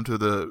introduce him to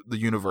the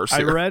universe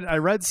here. I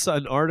read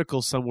an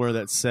article somewhere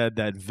that said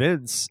that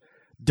Vince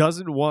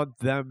doesn't want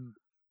them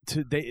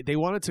to. They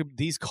wanted to.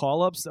 These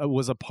call-ups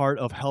was a part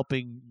of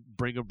helping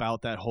bring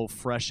about that whole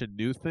fresh and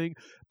new thing,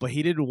 but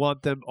he didn't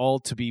want them all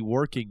to be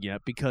working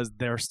yet because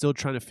they're still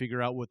trying to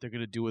figure out what they're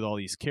going to do with all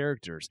these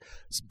characters.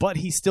 But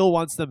he still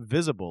wants them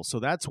visible, so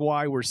that's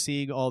why we're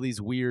seeing all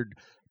these weird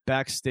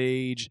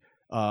backstage.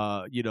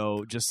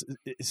 Just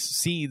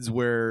scenes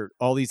where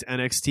all these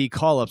NXT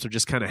call-ups are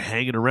just kind of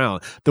hanging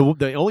around.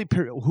 The only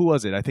who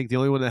was it? I think the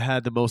only one that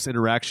had the most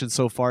interaction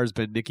so far has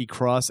been Nikki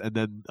Cross, and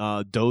then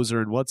Dozer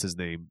and what's his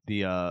name?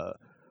 The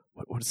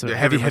what's the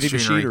heavy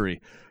machinery.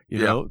 You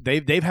know,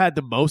 they've had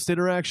the most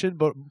interaction,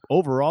 but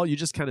overall, you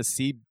just kind of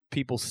see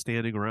people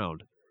standing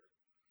around.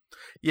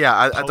 Yeah,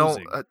 I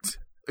don't.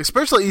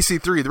 Especially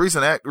EC3. The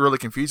reason that really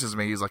confuses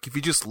me is like if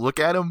you just look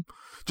at him.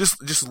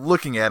 Just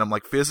looking at him,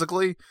 like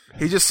physically,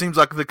 he just seems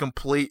like the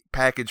complete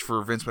package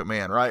for Vince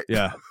McMahon, right?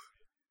 Yeah.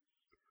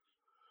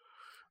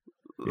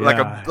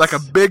 like a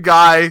big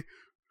guy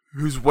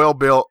who's well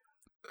built,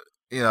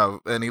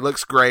 and he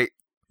looks great.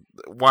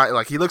 Why?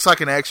 Like he looks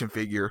like an action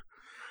figure.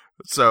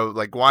 So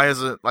like, why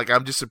isn't like?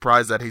 I'm just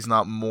surprised that he's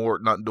not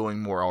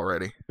doing more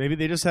already. Maybe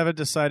they just haven't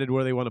decided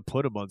where they want to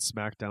put him on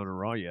SmackDown or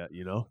Raw yet.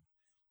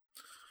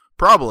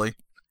 Probably.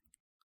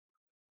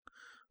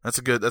 That's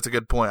a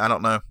good point. I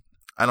don't know.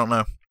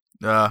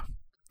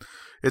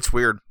 It's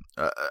weird.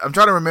 I'm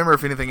trying to remember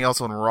if anything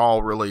else on Raw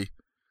really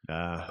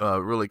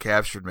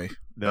captured me.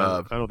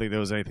 No, I don't think there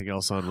was anything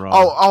else on Raw.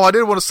 Oh, I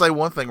did want to say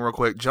one thing real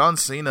quick. John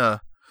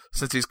Cena,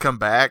 since he's come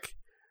back,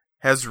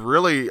 has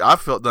really, I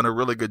felt, done a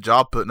really good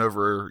job putting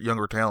over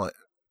younger talent.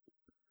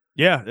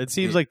 Yeah, it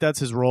seems like that's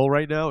his role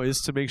right now,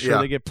 is to make sure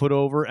they get put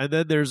over. And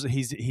then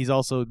he's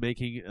also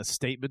making a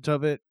statement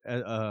of it.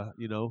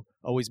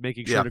 Always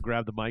making sure to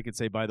grab the mic and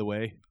say, by the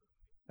way,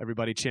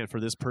 everybody chant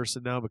for this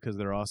person now because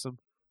they're awesome.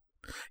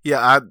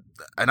 Yeah,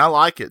 I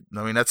like it.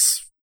 I mean,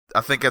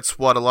 I think that's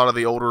what a lot of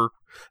the older.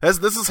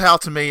 This is how,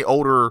 to me,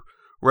 older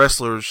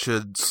wrestlers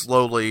should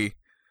slowly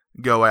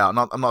go out.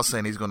 I'm not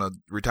saying he's going to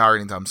retire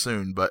anytime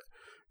soon, but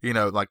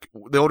like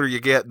the older you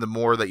get, the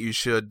more that you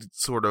should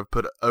sort of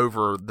put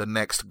over the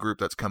next group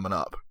that's coming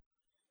up.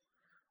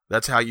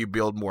 That's how you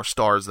build more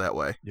stars that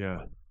way.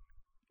 Yeah.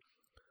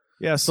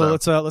 Yeah, so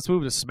let's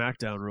move to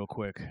SmackDown real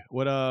quick.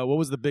 What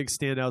was the big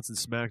standouts in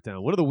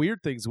SmackDown? One of the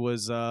weird things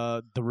was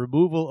the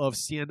removal of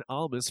Cien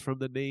Almas from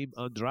the name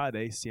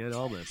Andrade Cien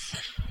Almas.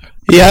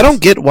 Yeah, I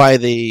don't get why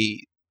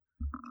they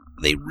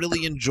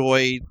really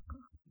enjoy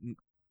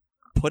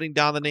putting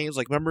down the names.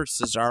 Like, remember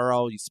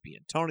Cesaro used to be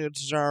Antonio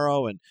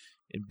Cesaro, and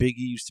Big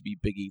E used to be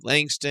Big E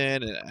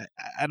Langston. And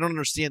I don't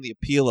understand the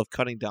appeal of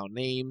cutting down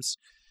names,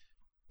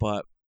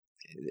 but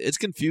it's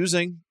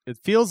confusing. It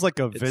feels like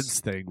a Vince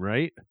thing,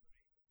 right?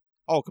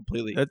 Oh,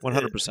 completely.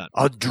 100%.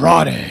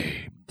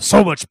 Andrade,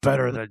 so much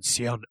better than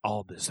Cien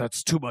Almas.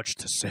 That's too much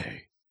to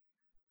say.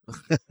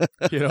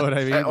 You know what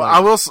I mean? I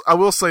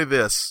will say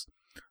this.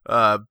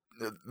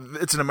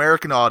 It's an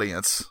American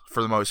audience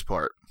for the most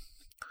part.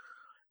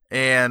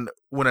 And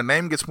when a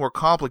name gets more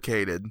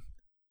complicated,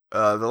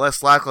 the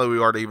less likely we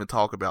are to even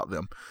talk about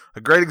them.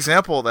 A great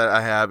example that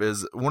I have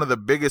is one of the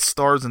biggest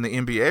stars in the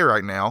NBA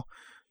right now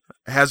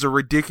has a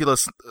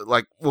ridiculous,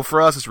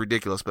 for us it's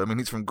ridiculous, but I mean,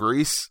 he's from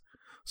Greece.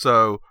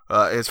 So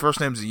his first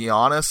name's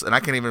Giannis, and I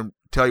can't even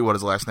tell you what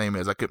his last name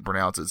is. I couldn't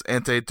pronounce it. It's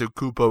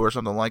Antetokounmpo or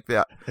something like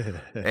that.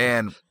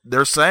 And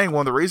they're saying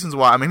one of the reasons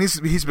why, I mean,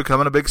 he's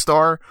becoming a big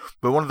star,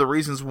 but one of the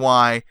reasons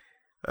why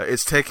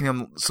it's taking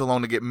him so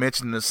long to get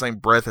mentioned in the same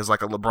breath as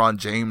like a LeBron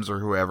James or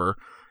whoever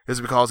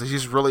is because it's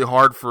just really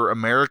hard for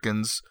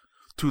Americans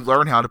to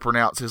learn how to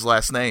pronounce his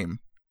last name.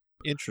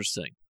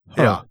 Interesting.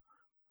 Huh. Yeah.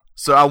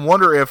 So I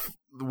wonder if,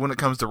 when it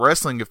comes to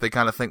wrestling, if they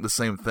kind of think the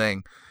same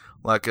thing.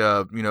 Like,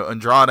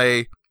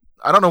 Andrade.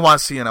 I don't know why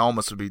Cien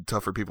Almas would be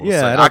tough for people to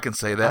say. I can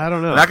say that. I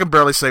don't know. And I can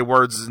barely say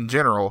words in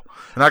general,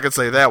 and I can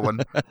say that one.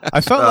 I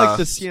felt like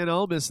the Cien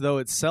Almas, though,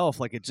 itself,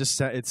 like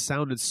it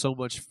sounded so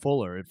much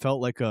fuller. It felt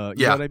like you know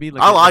what I mean?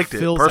 Like I liked it.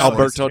 fills Personally.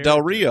 out his Alberto Del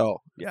character.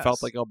 Rio. Yes. It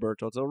felt like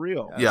Alberto Del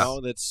Rio. Yeah. You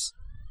know, that's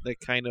that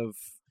kind of,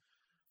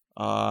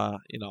 I'm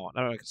not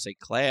going to say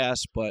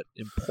class, but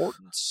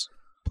importance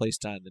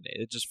placed on the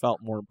name. It just felt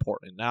more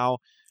important. Now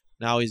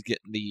he's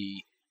getting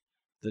the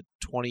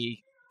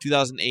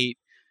 2008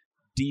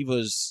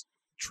 Divas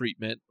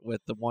treatment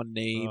with the one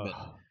name, and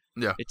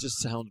Yeah. it just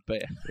sounds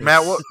bad.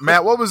 Matt,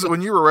 what was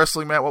when you were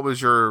wrestling? Matt, what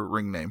was your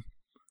ring name?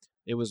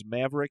 It was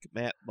Maverick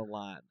Matt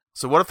Milan.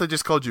 So what if they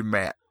just called you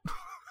Matt?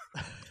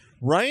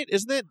 Right?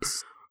 Isn't it?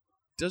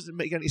 Doesn't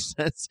make any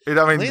sense. I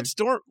mean,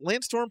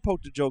 Lance Storm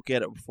poked a joke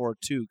at it before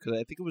too, because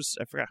I think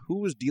I forgot who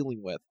was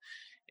dealing with,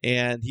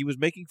 and he was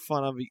making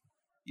fun of,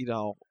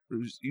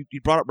 he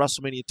brought up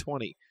WrestleMania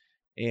 20,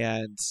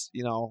 and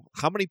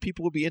how many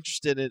people would be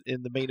interested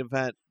in the main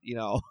event,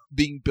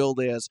 being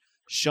billed as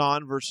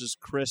Shawn versus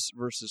Chris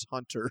versus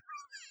Hunter.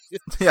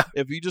 Yeah.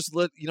 If you just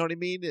let, you know what I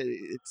mean?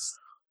 It's,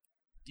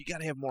 you got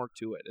to have more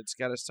to it. It's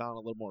got to sound a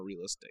little more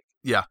realistic.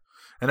 yeah,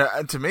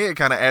 and to me, it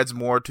kind of adds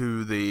more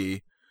to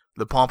the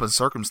pomp and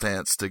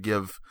circumstance to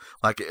give,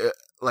 like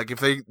if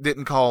they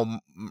didn't call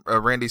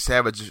Randy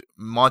Savage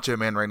Macho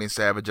Man Randy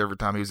Savage every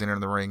time he was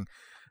entering the ring,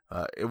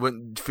 it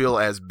wouldn't feel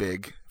as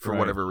big for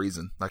whatever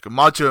reason. Like a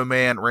Macho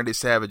Man Randy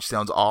Savage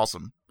sounds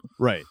awesome.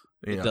 Right.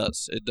 It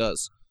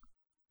does.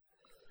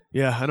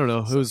 Yeah, I don't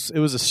know. It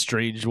was a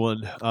strange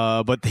one,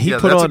 but he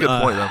put that's a on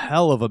good point, though.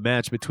 hell of a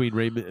match between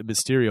Rey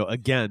Mysterio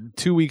again,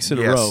 2 weeks in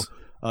a Yes.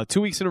 row.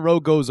 2 weeks in a row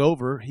goes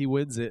over. He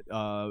wins it.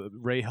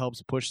 Ray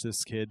helps push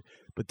this kid,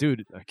 but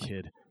dude, a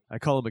kid. I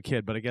call him a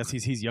kid, but I guess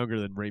he's younger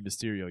than Rey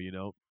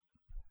Mysterio,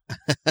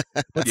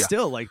 But Yeah.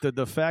 still, like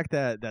the fact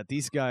that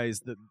these guys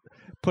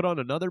put on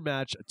another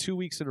match 2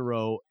 weeks in a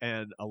row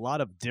and a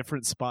lot of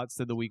different spots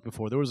than the week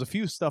before. There was a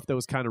few stuff that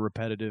was kind of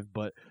repetitive,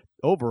 but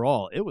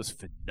overall, it was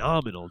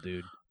phenomenal,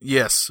 dude.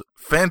 Yes,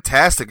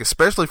 fantastic.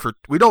 Especially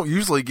we don't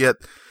usually get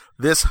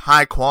this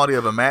high quality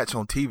of a match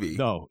on TV.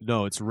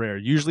 No, it's rare.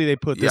 Usually they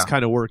put this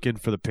kind of work in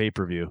for the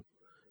pay-per-view.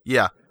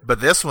 Yeah, but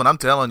this one, I'm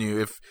telling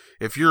you,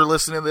 if you're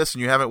listening to this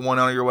and you haven't went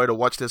on your way to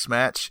watch this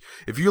match,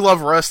 if you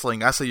love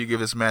wrestling, I say you give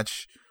this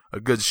match a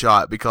good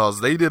shot,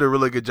 because they did a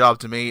really good job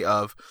to me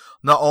of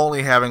not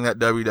only having that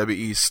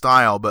WWE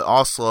style, but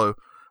also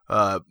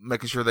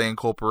making sure they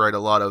incorporate a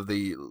lot of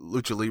the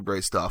Lucha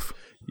Libre stuff.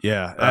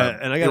 Yeah,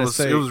 and I gotta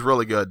say, it was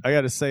really good. I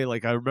gotta say,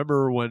 like, I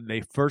remember when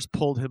they first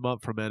pulled him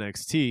up from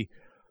NXT,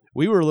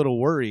 we were a little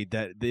worried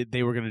that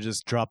they were going to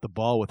just drop the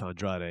ball with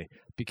Andrade,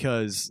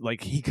 because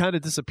like he kind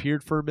of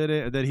disappeared for a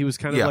minute, and then he was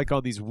kind of like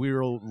on these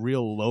real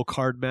low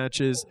card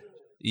matches.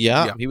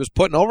 Yeah, he was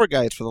putting over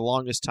guys for the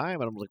longest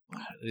time, and I'm like,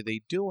 what are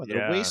they doing? They're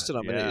Yeah, wasting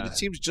them. yeah. And it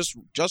seems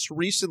just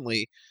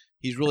recently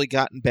he's really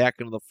gotten back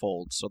into the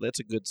fold, so that's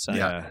a good sign.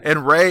 Yeah,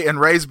 and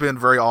Ray's been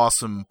very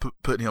awesome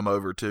putting him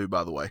over too,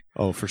 by the way.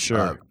 Oh, for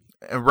sure.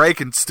 And Ray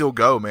can still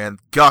go, man.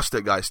 Gosh,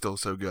 that guy's still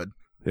so good.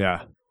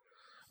 Yeah.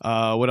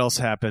 What else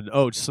happened?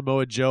 Oh,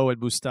 Samoa Joe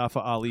and Mustafa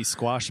Ali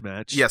squash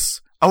match.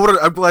 Yes,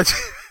 I'm glad.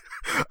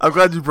 I'm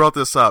glad you brought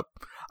this up.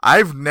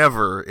 I've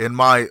never in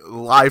my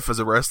life as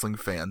a wrestling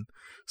fan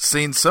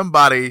seen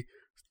somebody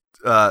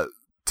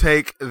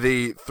take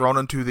the thrown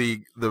into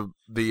the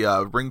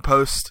ring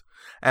post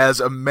as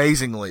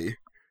amazingly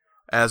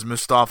as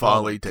Mustafa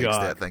Ali takes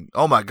that thing.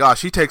 Oh my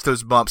gosh, he takes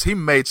those bumps. He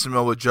made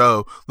Samoa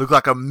Joe look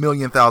like $1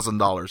 million.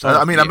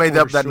 I mean, I made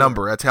up that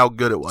number. That's how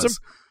good it was.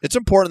 It's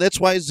important. That's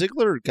why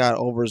Ziggler got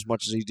over as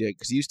much as he did,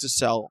 because he used to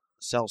sell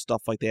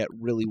stuff like that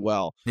really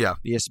well. Yeah,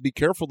 he has to be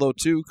careful though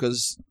too,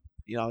 because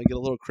you get a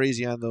little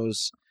crazy on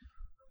those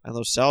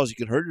sells. You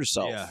can hurt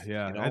yourself.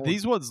 Yeah. And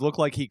these ones look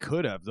like he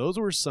could have. Those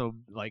were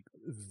some like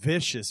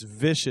vicious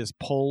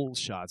pole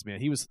shots,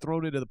 man. He was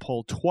thrown into the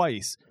pole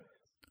twice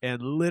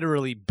and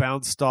literally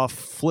bounced off,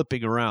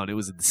 flipping around. It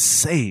was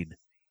insane.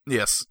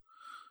 Yes.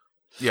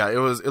 Yeah, it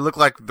looked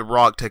like The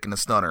Rock taking a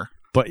stunner.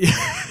 But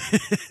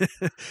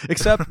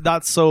except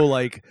not so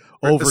like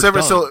overdone.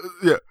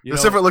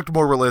 Except it looked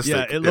more realistic.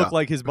 Yeah, it looked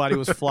like his body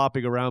was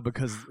flopping around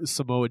because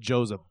Samoa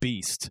Joe's a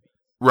beast.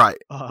 Right,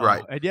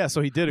 right. And yeah,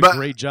 so he did a But-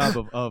 great job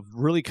of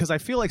really, because I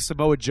feel like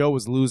Samoa Joe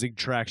was losing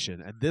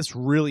traction, and this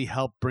really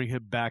helped bring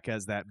him back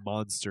as that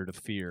monster to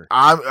fear.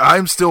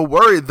 I'm still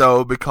worried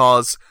though,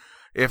 because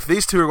if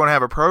these two are going to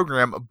have a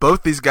program,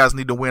 both these guys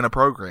need to win a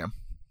program.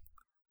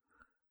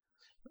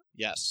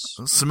 Yes.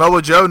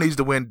 Samoa Joe needs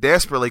to win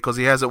desperately because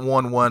he hasn't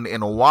won one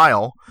in a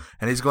while,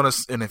 and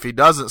and if he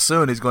doesn't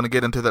soon, he's going to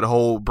get into that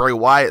whole Bray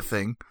Wyatt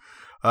thing,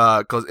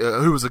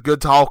 who was a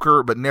good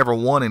talker but never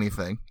won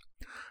anything,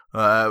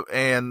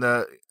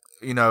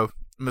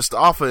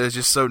 Mustafa is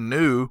just so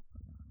new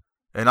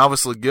and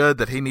obviously good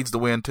that he needs to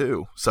win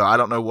too. So I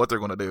don't know what they're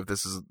going to do if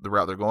this is the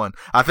route they're going.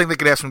 I think they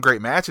could have some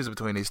great matches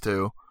between these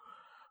two,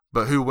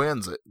 but who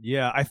wins it?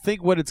 Yeah, I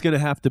think what it's going to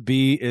have to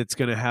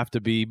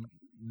be,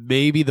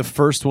 maybe the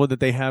first one that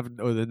they have,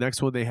 or the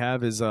next one they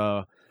have, is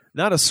not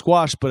a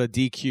squash but a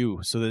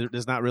DQ. So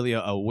there's not really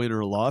a win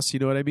or loss. You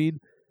know what I mean?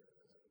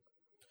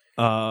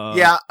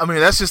 Yeah, I mean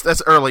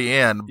that's early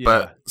in,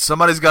 but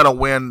somebody's got to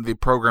win the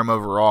program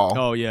overall.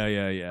 Oh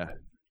yeah.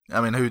 I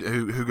mean,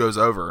 who goes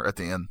over at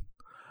the end?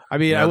 I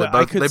mean,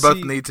 they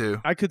both need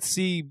to. I could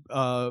see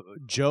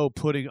Joe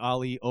putting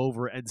Ali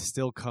over and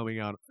still coming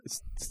out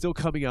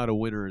a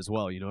winner as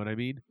well. You know what I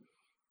mean?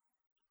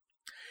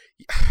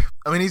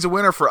 I mean, he's a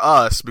winner for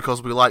us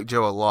because we like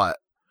Joe a lot.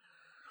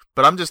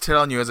 But I'm just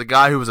telling you, as a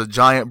guy who was a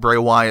giant Bray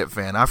Wyatt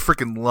fan, I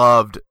freaking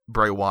loved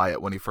Bray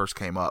Wyatt when he first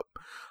came up.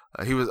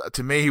 He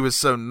was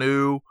so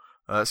new,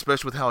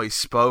 especially with how he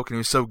spoke, and he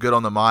was so good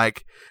on the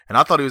mic. And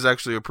I thought he was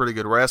actually a pretty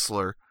good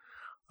wrestler.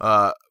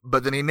 But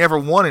then he never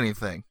won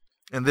anything.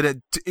 And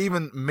then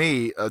even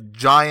me, a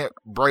giant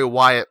Bray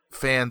Wyatt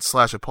fan /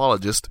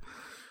 apologist,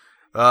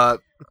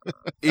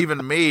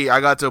 even me, I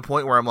got to a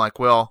point where I'm like,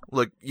 well,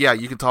 look, yeah,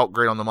 you can talk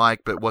great on the mic,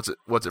 but what's it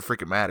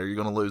freaking matter? You're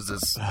going to lose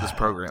this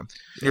program.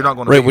 You're not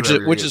going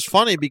to which is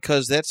funny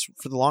because that's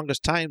for the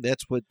longest time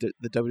that's what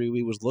the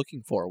WWE was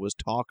looking for, was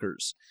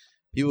talkers,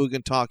 people who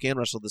can talk and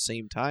wrestle at the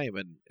same time,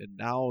 and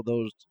now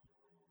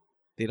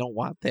they don't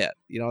want that.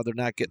 They're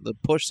not getting the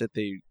push that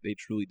they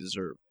truly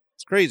deserve.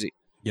 It's crazy.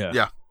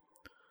 Yeah.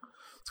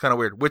 It's kind of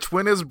weird.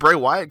 When is Bray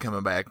Wyatt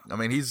coming back? I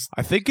mean,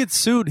 I think it's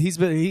soon. He's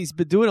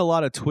been doing a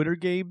lot of Twitter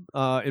game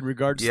in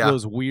regards to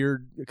those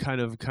weird kind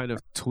of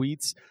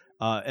tweets.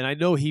 And I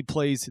know he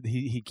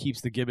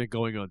keeps the gimmick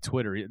going on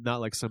Twitter,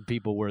 not like some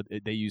people where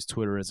they use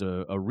Twitter as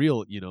a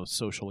real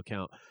social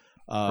account.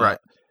 Right.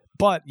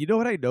 But you know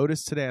what I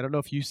noticed today? I don't know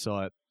if you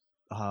saw it.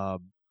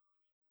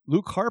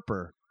 Luke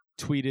Harper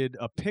tweeted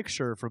a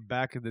picture from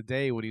back in the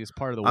day when he was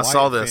part of the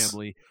Wyatt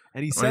family,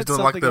 and he said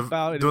something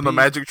about doing the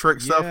magic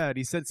trick stuff. Yeah, and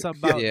he said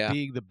something about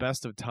being the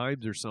best of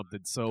times or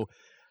something. So,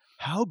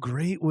 how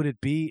great would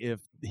it be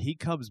if he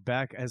comes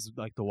back as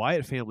like the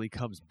Wyatt family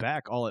comes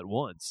back all at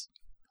once?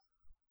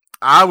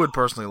 I would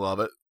personally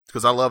love it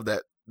because I love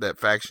that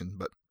faction.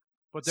 But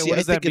then what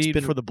does that mean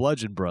for the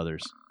Bludgeon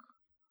Brothers?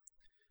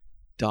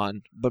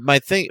 Done. But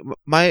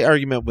my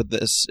argument with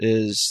this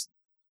is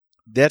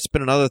that's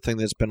been another thing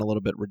that's been a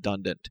little bit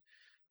redundant.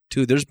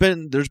 Too. There's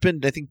been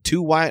I think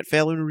 2 Wyatt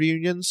family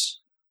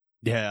reunions.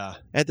 Yeah.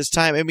 At this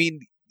time, I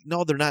mean,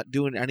 no, they're not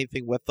doing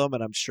anything with them,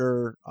 and I'm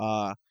sure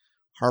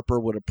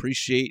Harper would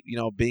appreciate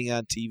being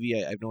on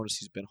TV. I've noticed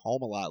he's been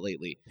home a lot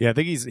lately. Yeah, I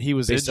think he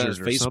was based injured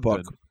on his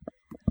Facebook.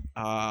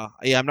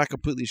 Something. I'm not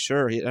completely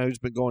sure. He's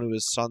been going to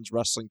his son's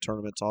wrestling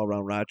tournaments all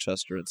around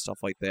Rochester and stuff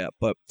like that.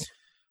 But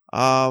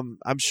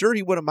I'm sure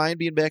he wouldn't mind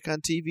being back on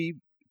TV.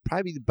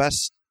 Probably the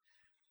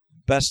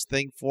best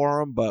thing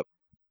for him, but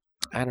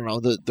I don't know.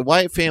 The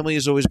Wyatt family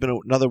has always been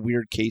another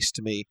weird case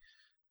to me.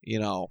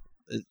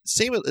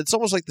 Same. It's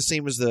almost like the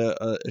same as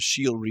a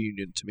Shield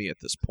reunion to me at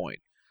this point.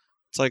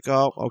 It's like,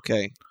 oh,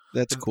 okay,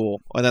 that's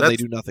cool, and then they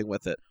do nothing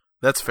with it.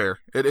 That's fair.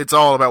 It's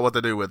all about what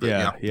they do with it.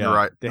 Yeah. You're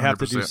right. They have 100%.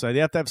 to do so. They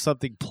have to have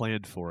something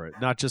planned for it,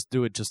 not just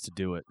do it just to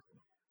do it.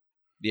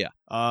 Yeah.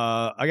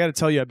 I got to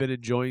tell you, I've been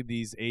enjoying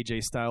these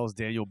AJ Styles,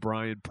 Daniel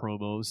Bryan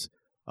promos,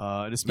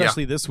 and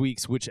especially this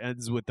week's, which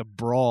ends with the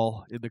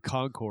brawl in the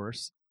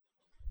concourse.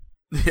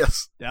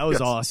 Yes. That was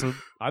awesome.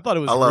 I thought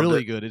it was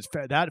really good.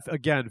 That,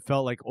 again,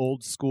 felt like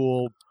old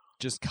school,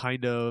 just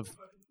kind of,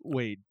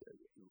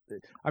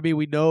 I mean,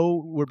 we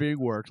know we're being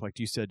worked, like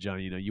you said,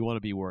 Johnny, you want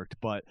to be worked,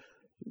 but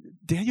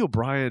Daniel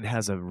Bryan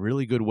has a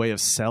really good way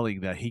of selling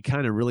that he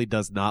kind of really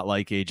does not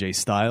like AJ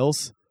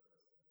Styles.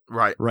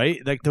 Right.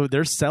 Like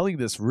they're selling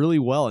this really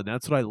well, and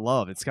that's what I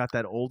love. It's got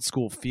that old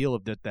school feel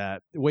of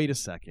that. Wait a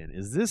second,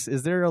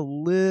 is there a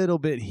little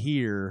bit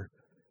here?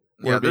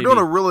 Yeah, they're doing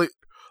a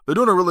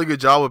really good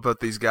job with both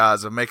these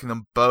guys of making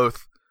them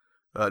both,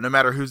 no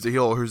matter who's the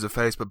heel or who's the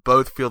face, but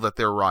both feel that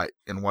they're right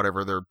in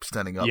whatever they're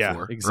standing up for.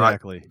 Yeah,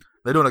 exactly. Right?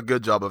 They're doing a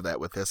good job of that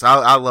with this.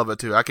 I love it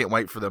too. I can't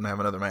wait for them to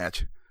have another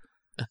match.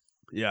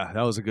 Yeah,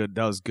 that was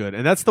good.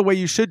 And that's the way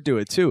you should do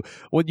it too.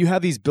 When you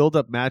have these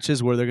build-up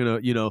matches where they're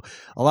going to,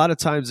 a lot of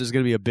times there's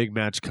going to be a big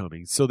match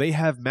coming. So they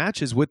have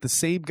matches with the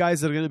same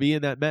guys that are going to be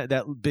in that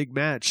big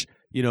match,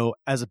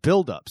 as a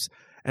build-ups.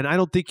 And I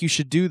don't think you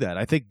should do that.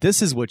 I think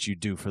this is what you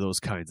do for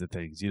those kinds of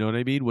things. You know what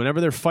I mean? Whenever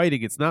they're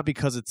fighting, it's not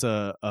because it's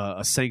a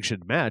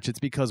sanctioned match. It's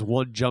because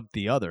one jumped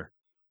the other.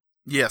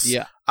 Yes.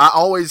 Yeah. I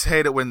always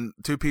hate it when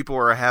two people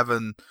are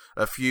having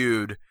a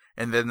feud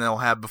and then they'll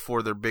have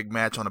before their big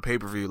match on a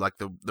pay-per-view, like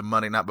the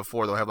Monday night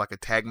before, they'll have like a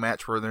tag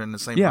match where they're in the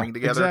same ring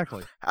together.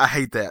 Exactly. I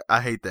hate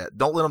that.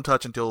 Don't let them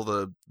touch until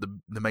the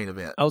main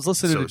event. I was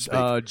listening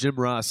so to Jim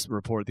Ross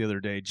report the other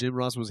day. Jim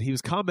Ross was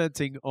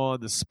commenting on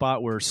the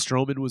spot where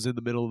Strowman was in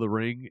the middle of the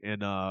ring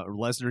and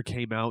Lesnar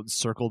came out and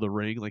circled the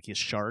ring like a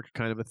shark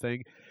kind of a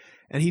thing.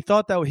 And he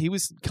thought that he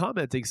was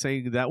commenting,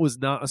 saying that was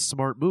not a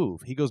smart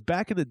move. He goes,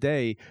 back in the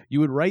day, you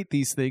would write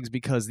these things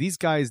because these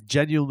guys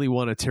genuinely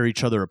want to tear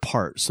each other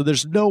apart. So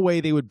there's no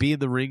way they would be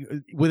in the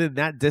ring within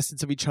that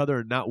distance of each other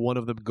and not one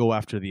of them go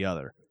after the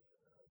other.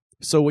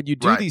 So when you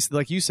do these,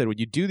 like you said, when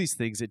you do these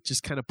things, it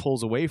just kind of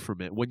pulls away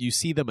from it. When you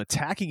see them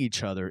attacking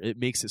each other, it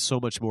makes it so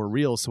much more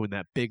real. So when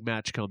that big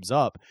match comes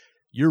up,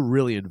 you're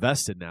really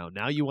invested now.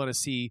 Now you want to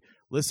see,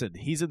 listen,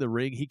 he's in the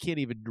ring. He can't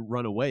even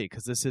run away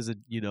because this isn't,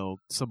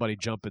 somebody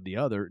jumping the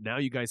other. Now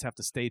you guys have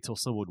to stay till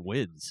someone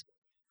wins.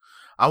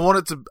 I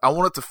want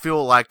it to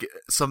feel like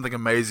something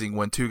amazing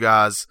when two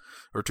guys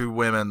or two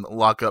women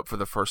lock up for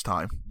the first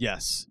time.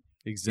 Yes,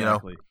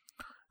 exactly.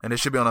 And it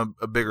should be on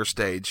a bigger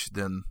stage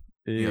than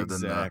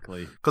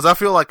exactly. Because I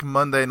feel like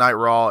Monday Night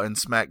Raw and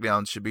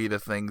SmackDown should be the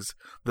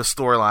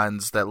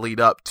storylines that lead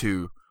up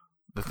to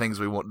the things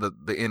we want,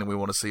 the end we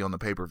want to see on the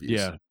pay-per-views.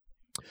 Yeah.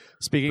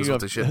 Speaking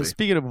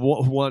of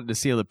wanting to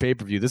see on the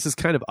pay-per-view, this is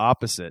kind of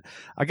opposite.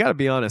 I got to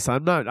be honest. I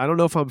don't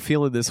know if I'm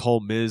feeling this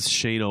whole Miz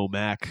Shane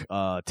O'Mac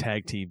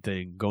tag team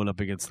thing going up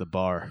against the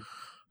Bar.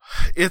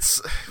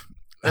 It's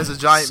as a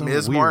giant so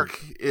Miz weird. mark.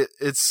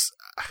 It's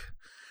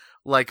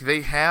like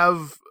they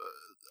have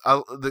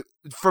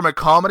from a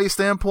comedy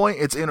standpoint,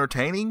 it's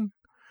entertaining.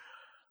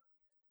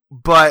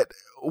 But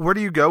where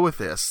do you go with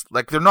this?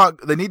 Like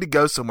they need to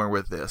go somewhere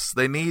with this.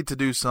 They need to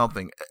do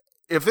something.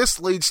 If this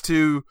leads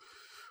to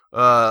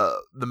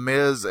the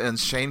Miz and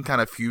Shane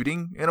kind of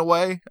feuding in a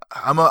way,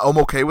 I'm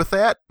okay with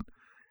that.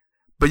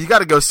 But you got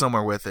to go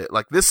somewhere with it.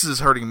 Like this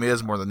is hurting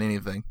Miz more than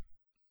anything.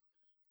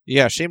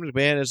 Yeah, Shane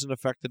McMahon isn't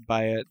affected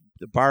by it.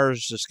 The Bar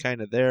is just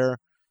kind of there.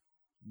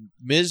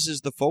 Miz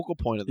is the focal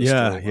point of the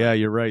story. Yeah,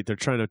 you're right. They're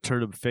trying to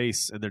turn him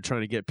face, and they're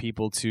trying to get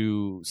people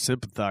to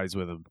sympathize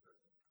with him.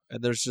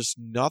 And there's just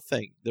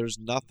nothing. There's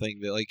nothing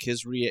that like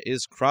his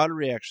crowd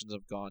reactions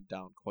have gone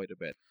down quite a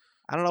bit.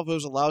 I don't know if it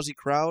was a lousy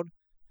crowd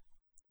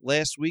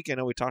last week. I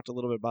know we talked a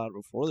little bit about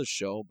it before the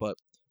show, but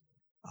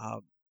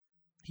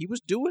he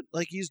was doing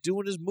he's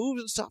doing his moves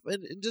and stuff,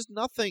 and just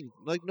nothing.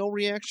 Like no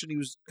reaction. He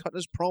was cutting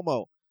his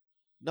promo.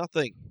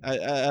 Nothing.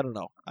 I don't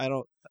know.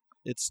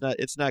 It's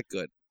not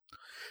good.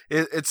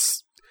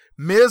 It's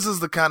Miz is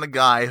the kind of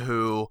guy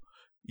who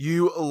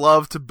you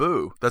love to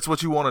boo. That's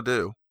what you want to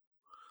do.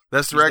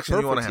 That's the direction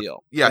you want to have.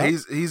 Heel. Yeah,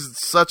 yep. he's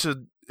such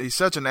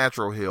a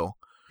natural heel.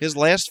 His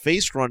last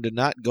face run did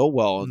not go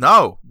well.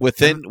 No, I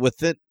think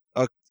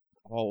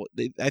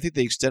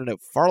they extended it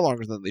far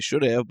longer than they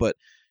should have. But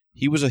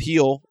he was a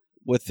heel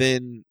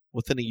within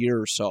a year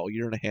or so,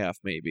 year and a half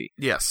maybe.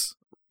 Yes.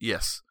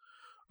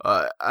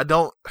 I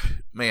don't,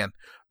 man.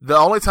 The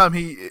only time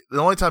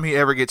he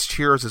ever gets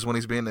cheers is when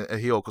he's being a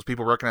heel because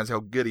people recognize how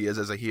good he is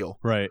as a heel.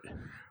 Right.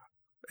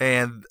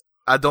 And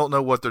I don't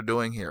know what they're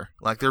doing here.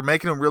 Like they're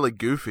making him really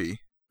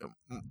goofy.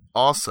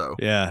 Also.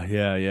 Yeah.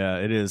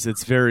 It is.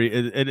 It's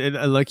very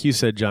and like you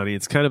said, Johnny,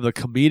 it's kind of the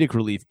comedic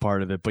relief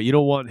part of it, but you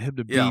don't want him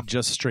to be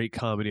just straight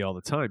comedy all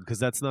the time because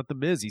that's not the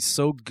Miz. He's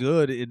so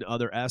good in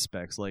other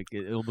aspects. Like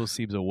it almost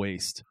seems a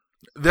waste.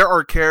 There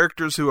are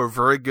characters who are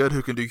very good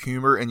who can do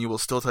humor, and you will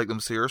still take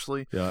them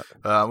seriously. Yeah.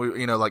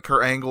 Like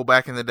Kurt Angle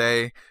back in the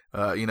day.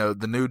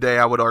 The New Day,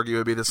 I would argue,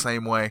 would be the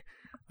same way.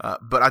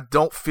 But I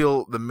don't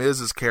feel the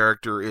Miz's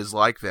character is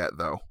like that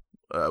though.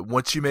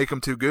 Once you make him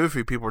too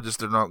goofy, people are just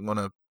they're not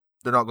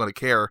gonna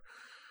care.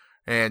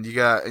 And you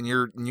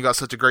got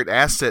such a great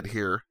asset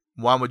here.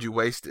 Why would you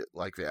waste it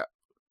like that?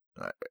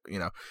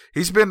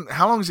 He's been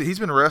he's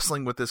been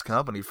wrestling with this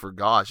company for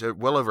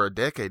well over a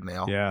decade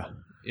now. Yeah.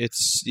 I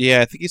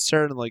think he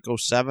started in like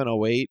 07,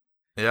 08.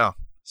 Yeah.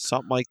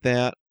 Something like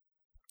that.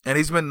 And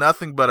he's been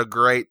nothing but a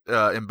great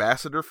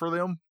ambassador for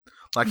them.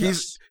 Like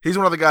he's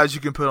one of the guys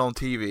you can put on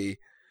TV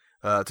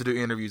to do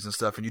interviews and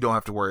stuff, and you don't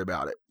have to worry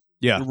about it.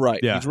 Yeah,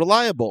 right. Yeah. He's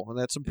reliable, and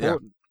that's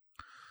important.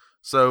 Yeah.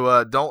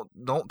 So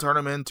don't turn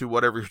him into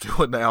whatever you're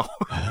doing now.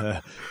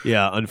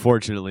 Yeah,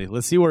 unfortunately.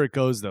 Let's see where it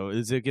goes, though.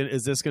 Is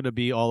this going to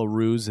be all a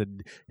ruse,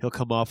 and he'll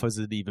come off as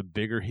an even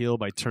bigger heel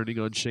by turning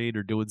on Shane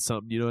or doing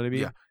something? You know what I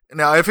mean? Yeah.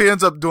 Now, if he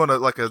ends up doing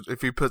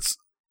if he puts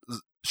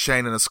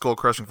Shane in a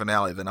skull-crushing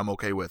finale, then I'm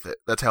okay with it.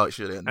 That's how it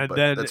should end.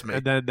 That's me.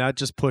 And then that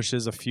just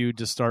pushes a feud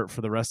to start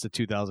for the rest of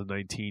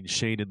 2019,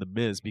 Shane and The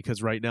Miz,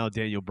 because right now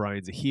Daniel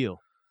Bryan's a heel.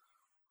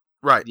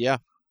 Right. Yeah.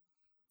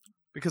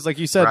 Because like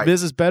you said,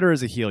 Miz is better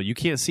as a heel. You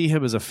can't see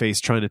him as a face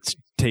trying to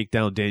take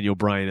down Daniel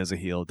Bryan as a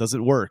heel. It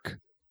doesn't work.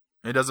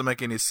 It doesn't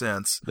make any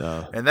sense.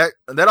 No. And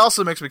that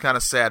also makes me kind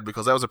of sad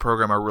because that was a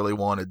program I really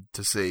wanted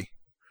to see.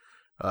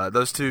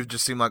 Those two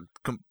just seem like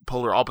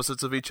polar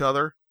opposites of each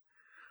other,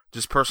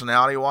 just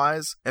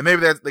personality-wise. And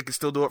maybe they could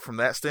still do it from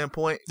that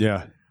standpoint.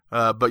 Yeah.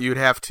 But you'd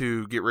have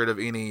to get rid of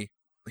any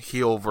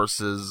heel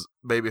versus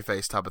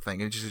babyface type of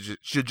thing. It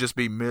should just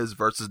be Miz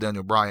versus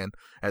Daniel Bryan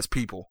as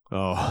people.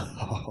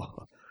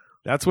 Oh,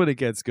 that's when it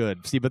gets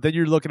good. See, but then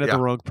you're looking at Yeah.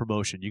 the wrong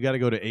promotion. You got to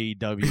go to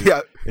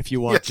AEW if you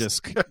want Yes.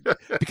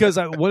 because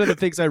one of the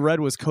things I read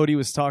was Cody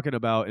was talking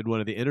about in one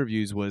of the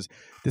interviews was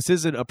this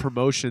isn't a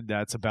promotion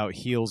that's about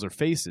heels or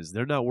faces.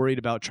 They're not worried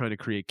about trying to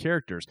create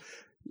characters.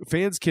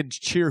 Fans can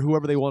cheer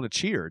whoever they want to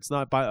cheer. It's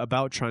not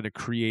about trying to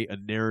create a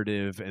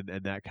narrative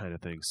and that kind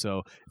of thing.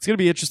 So it's going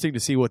to be interesting to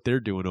see what they're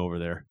doing over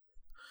there.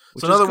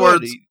 So in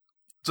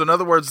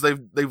other words,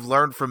 they've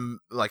learned from,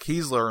 like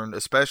he's learned,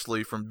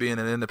 especially from being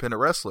an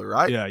independent wrestler,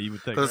 right? Yeah, you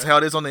would think. Because that's how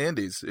it is on the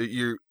indies.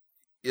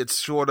 It's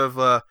sort of,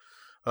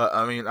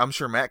 I mean, I'm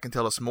sure Matt can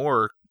tell us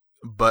more,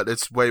 but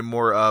it's way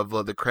more of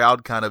the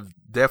crowd kind of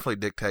definitely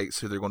dictates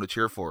who they're going to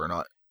cheer for or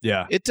not.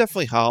 Yeah. It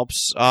definitely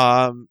helps.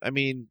 I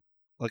mean,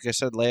 like I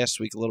said last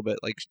week a little bit,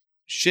 like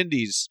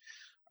shindies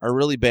are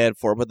really bad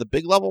for it, but the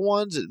big level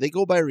ones, they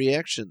go by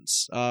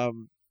reactions.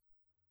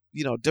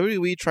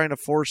 WWE trying to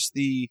force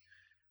the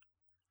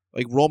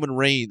like Roman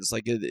Reigns,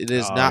 like it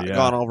has not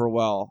gone over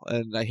well,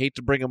 and I hate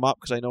to bring him up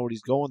because I know what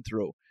he's going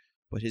through,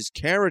 but his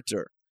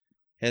character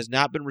has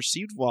not been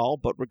received well.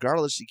 But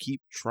regardless, you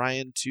keep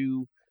trying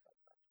to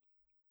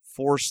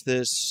force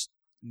this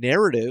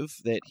narrative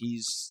that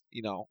he's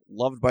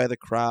loved by the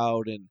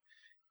crowd and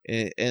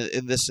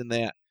this and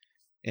that.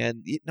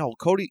 And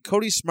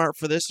Cody's smart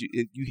for this.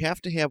 You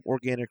have to have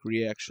organic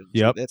reactions.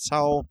 Yep. That's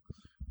how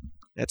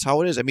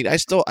it is. I mean, I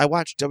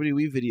watch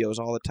WWE videos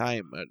all the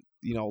time.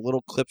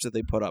 Little clips that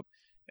they put up,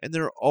 and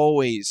they're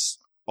always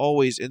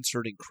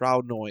inserting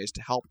crowd noise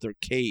to help their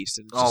case,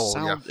 and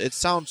it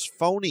sounds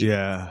phony.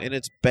 Yeah. And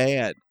it's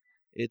bad.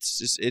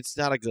 It's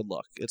not a good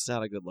look. It's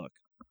not a good look.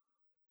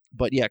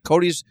 But yeah,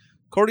 Cody's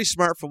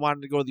smart for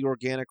wanting to go the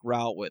organic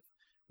route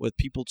with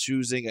people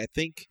choosing. I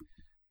think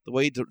the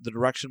way the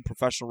direction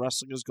professional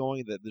wrestling is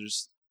going, that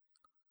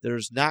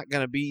there's not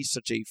going to be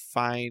such a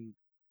fine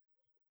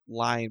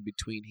line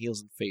between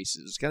heels and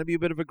faces. It's going to be a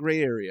bit of a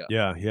gray area.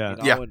 Yeah.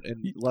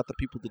 And let the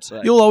people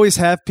decide. You'll always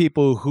have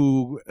people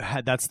who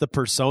that's the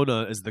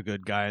persona is the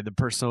good guy and the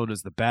persona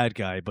is the bad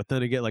guy. But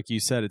then again, like you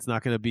said, it's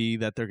not going to be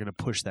that they're going to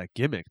push that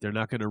gimmick. They're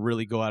not going to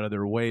really go out of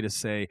their way to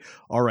say,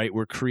 all right,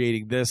 we're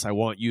creating this. I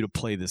want you to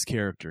play this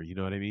character. You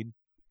know what I mean?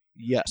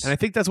 Yes. And I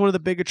think that's one of the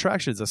big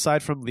attractions,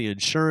 aside from the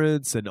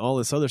insurance and all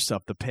this other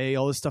stuff, the pay,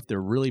 all this stuff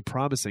they're really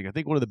promising. I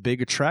think one of the big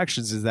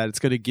attractions is that it's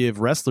going to give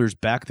wrestlers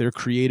back their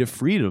creative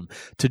freedom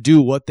to do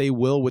what they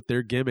will with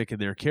their gimmick and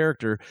their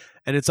character.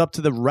 And it's up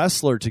to the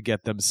wrestler to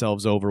get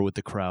themselves over with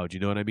the crowd. You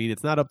know what I mean?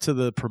 It's not up to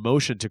the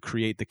promotion to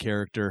create the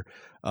character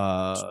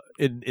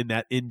in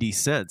that indie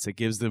sense. It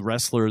gives the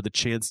wrestler the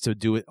chance to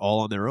do it all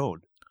on their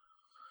own.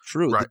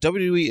 True. Right. The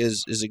WWE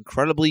is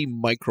incredibly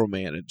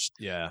micromanaged.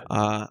 Yeah.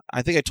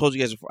 I think I told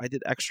you guys before, I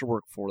did extra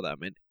work for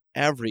them, and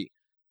every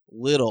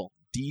little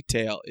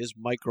detail is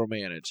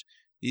micromanaged.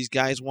 These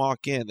guys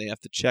walk in, they have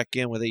to check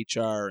in with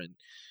HR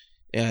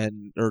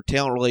and or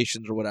talent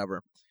relations or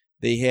whatever.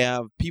 They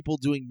have people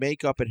doing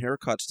makeup and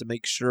haircuts to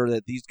make sure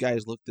that these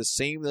guys look the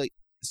same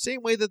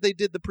way that they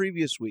did the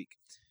previous week.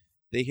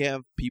 They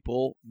have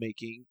people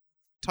making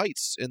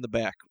tights in the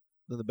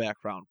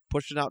background,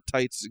 pushing out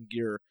tights and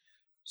gear,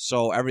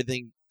 so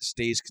everything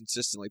stays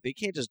consistent. Like, they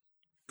can't just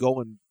go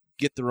and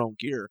get their own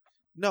gear.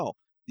 No,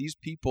 these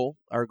people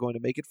are going to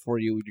make it for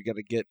you. You got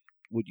to get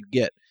what you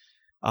get.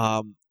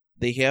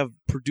 They have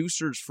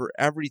producers for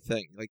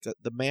everything, like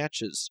the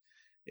matches.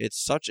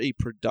 It's such a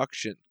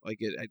production.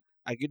 Like,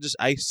 I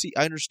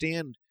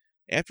understand.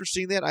 After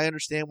seeing that, I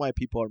understand why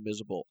people are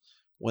miserable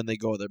when they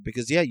go there,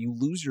 because you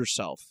lose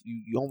yourself.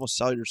 You almost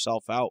sell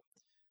yourself out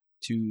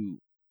to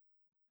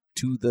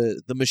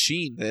the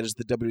machine that is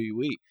the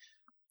WWE.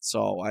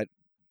 So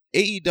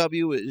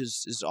AEW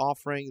is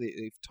offering.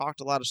 They've talked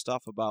a lot of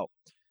stuff about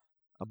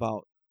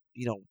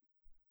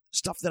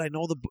stuff that I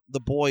know the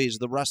boys,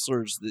 the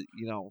wrestlers, the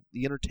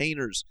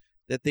entertainers,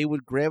 that they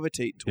would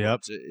gravitate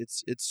towards. Yep.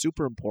 It's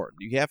super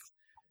important. You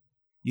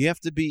have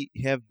to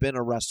have been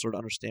a wrestler to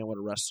understand what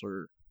a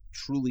wrestler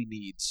truly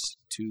needs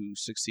to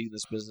succeed in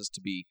this business,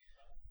 to be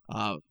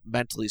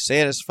mentally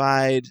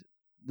satisfied.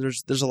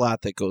 There's a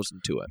lot that goes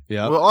into it.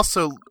 Yeah. Well,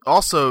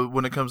 also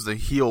when it comes to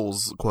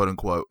heels, quote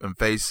unquote, and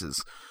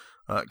faces,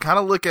 kind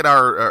of look at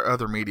our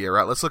other media,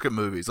 right? Let's look at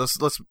movies.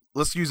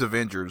 Let's use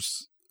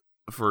Avengers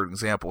for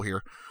example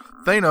here.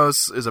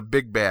 Thanos is a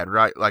big bad,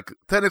 right? Like,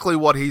 technically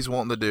what he's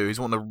wanting to do, he's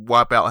wanting to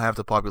wipe out half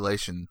the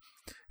population,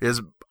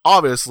 is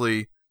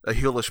obviously a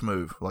heelish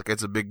move. Like,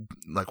 it's a big,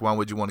 like, why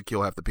would you want to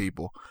kill half the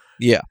people?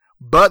 Yeah.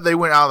 But they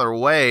went out of their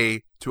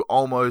way to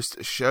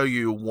almost show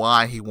you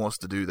why he wants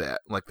to do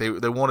that. Like, they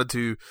wanted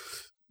to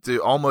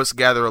almost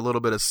gather a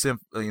little bit of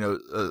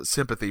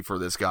sympathy for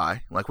this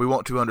guy. Like, we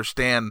want to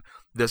understand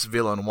this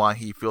villain, why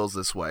he feels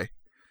this way.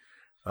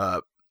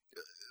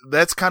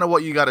 That's kind of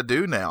what you got to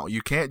do now.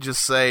 You can't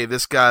just say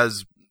this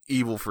guy's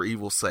evil for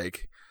evil's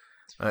sake.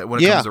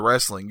 When it comes to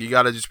wrestling, you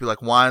got to just be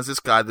like, why is this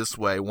guy this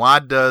way? Why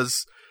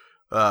does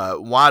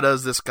Why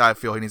does this guy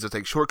feel he needs to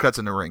take shortcuts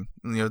in the ring?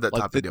 That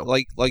type of deal.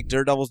 Like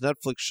Daredevil's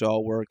Netflix show,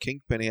 where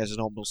Kingpin has an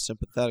almost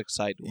sympathetic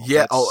side to him.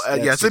 Yeah,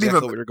 that's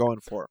exactly what you're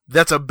going for.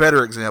 That's a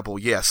better example.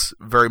 Yes,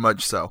 very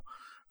much so.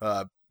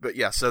 But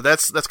yeah, so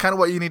that's kind of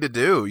what you need to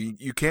do.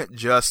 You can't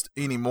just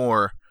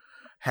anymore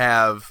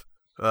have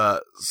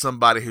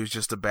somebody who's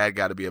just a bad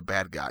guy to be a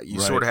bad guy. You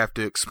sort of have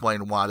to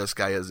explain why this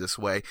guy is this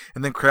way,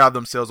 and then crowd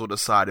themselves will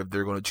decide if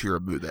they're going to cheer or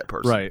boo that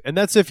person. Right, and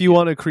that's if you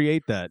want to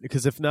create that.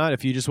 Because if not,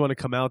 if you just want to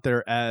come out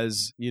there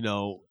as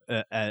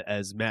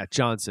as Matt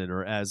Johnson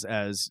or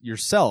as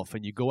yourself,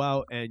 and you go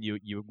out and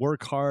you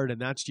work hard, and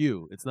that's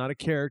you. It's not a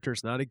character.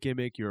 It's not a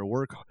gimmick. You're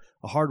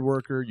a hard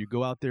worker. You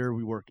go out there.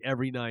 We work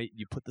every night.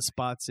 You put the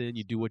spots in.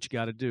 You do what you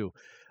got to do.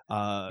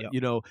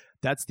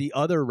 That's the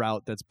other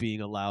route that's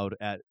being allowed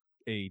at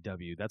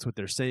AEW. That's what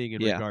they're saying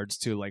in regards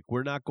to, like,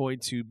 we're not going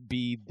to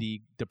be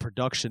the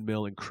production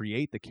mill and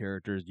create the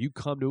characters. You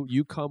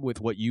come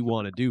with what you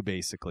want to do,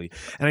 basically.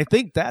 And I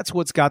think that's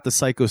what's got the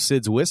Psycho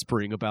Sids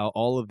whispering about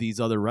all of these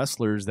other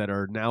wrestlers that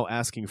are now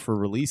asking for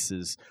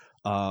releases.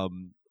 I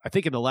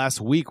think in the last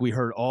week we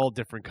heard all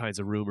different kinds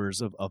of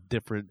rumors of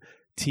different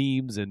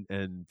teams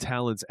and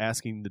talents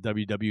asking the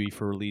WWE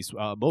for release.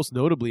 Most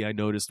notably, I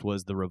noticed,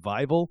 was the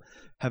Revival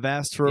have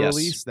asked for a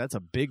release. That's a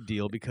big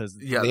deal because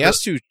they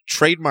asked to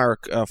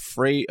trademark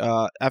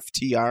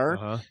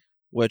FTR,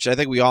 which I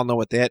think we all know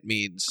what that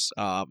means.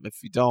 If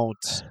you don't,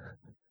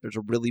 there's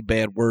a really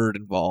bad word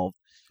involved.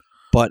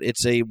 But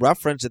it's a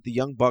reference that the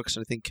Young Bucks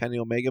and I think Kenny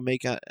Omega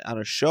make on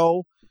a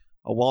show,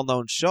 a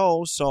well-known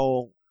show.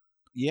 So,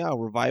 yeah,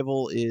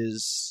 Revival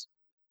is...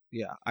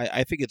 Yeah,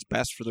 I think it's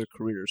best for their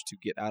careers to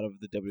get out of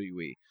the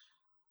WWE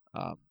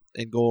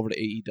and go over to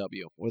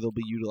AEW, where they'll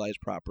be utilized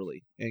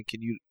properly and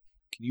can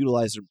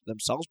utilize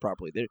themselves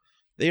properly.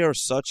 They are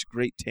such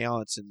great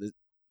talents, and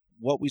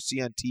what we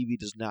see on TV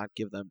does not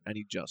give them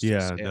any justice.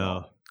 Yeah,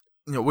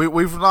 no.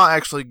 We've not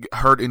actually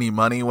heard any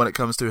money when it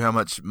comes to how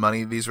much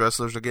money these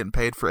wrestlers are getting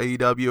paid for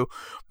AEW,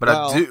 but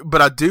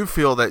I do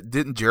feel that,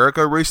 didn't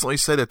Jericho recently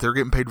say that they're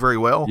getting paid very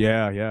well?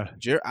 Yeah.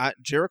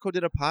 Jericho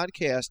did a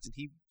podcast, and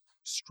he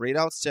straight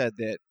out said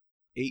that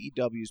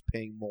AEW is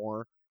paying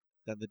more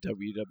than the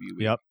WWE.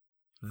 Yep.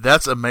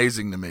 That's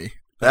amazing to me.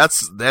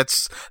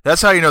 That's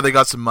how you know they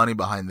got some money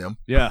behind them.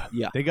 Yeah.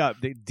 They got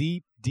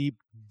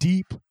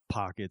deep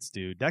pockets,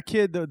 dude. That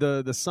kid,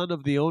 the son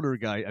of the owner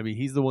guy, I mean,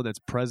 he's the one that's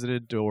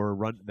president or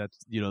that's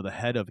the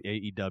head of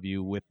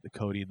AEW with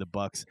Cody and the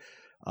Bucks.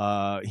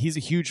 He's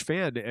a huge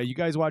fan. You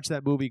guys watch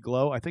that movie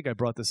Glow? I think I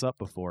brought this up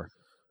before.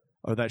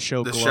 Or that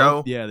show Glow?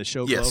 Show? Yeah, the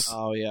show yes.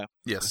 Glow. Oh, yeah.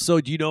 Yes. So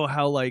do you know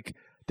how, like,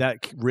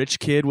 that rich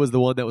kid was the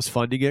one that was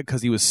funding it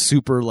because he was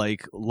super,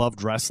 like,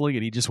 loved wrestling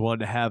and he just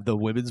wanted to have the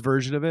women's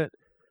version of it?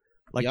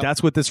 Like,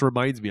 that's what this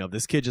reminds me of.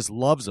 This kid just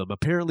loves them.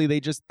 Apparently, they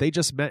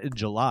just met in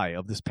July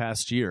of this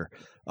past year.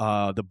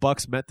 The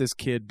Bucks met this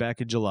kid back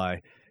in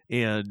July,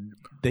 and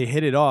they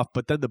hit it off.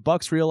 But then the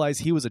Bucks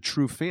realized he was a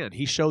true fan.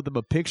 He showed them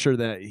a picture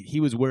that he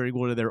was wearing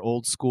one of their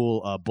old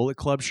school Bullet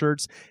Club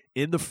shirts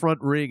in the front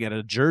ring at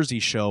a Jersey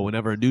show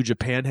whenever New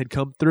Japan had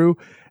come through.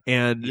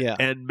 And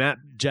Matt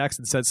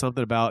Jackson said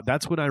something about,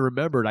 that's when I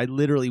remembered. I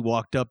literally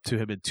walked up to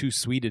him and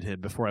two-sweeted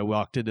him before I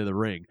walked into the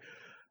ring.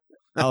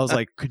 I was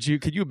like, could you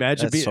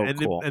imagine being so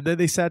cool. And then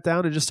they sat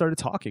down and just started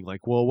talking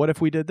like, well, what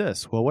if we did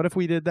this? Well, what if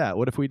we did that?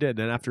 What if we did? And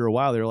then after a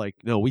while, they were like,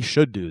 no, we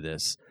should do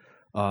this.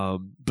 But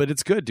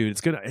it's good, dude.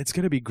 It's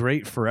gonna be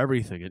great for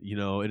everything,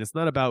 and it's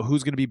not about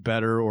who's gonna be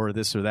better or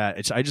this or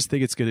that. I just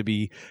think it's gonna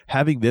be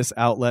having this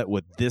outlet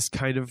with this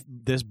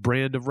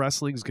brand of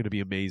wrestling is gonna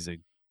be amazing.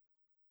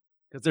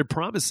 Because they're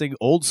promising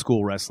old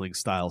school wrestling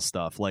style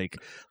stuff, like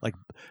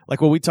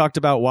when we talked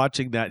about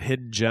watching that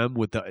Hidden Gem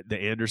with the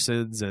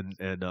Andersons and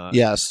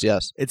yes,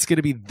 it's going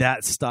to be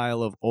that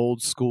style of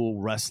old school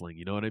wrestling.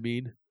 You know what I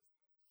mean?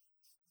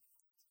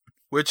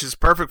 Which is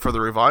perfect for the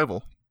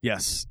Revival.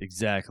 Yes,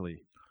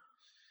 exactly.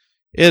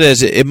 It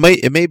is. It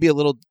may be a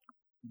little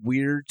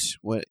weird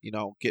when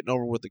getting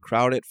over with the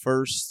crowd at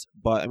first,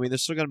 but I mean,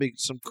 there's still going to be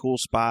some cool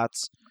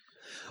spots.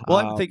 Well,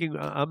 I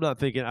don't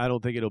think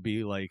it'll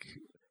be like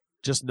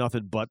just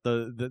nothing but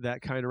that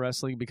kind of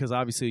wrestling, because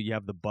obviously you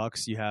have the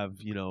Bucks, you have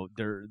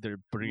they're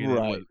bringing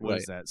in what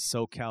is that,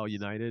 SoCal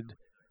United,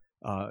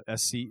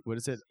 what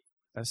is it,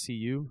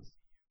 SCU?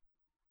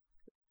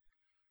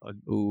 I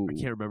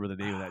can't remember the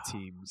name of that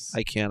team's.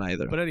 I can't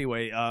either. But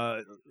anyway,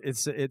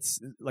 it's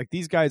like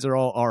these guys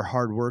are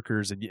hard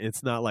workers, and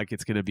it's not like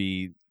it's going to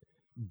be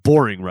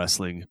boring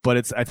wrestling,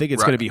 but I think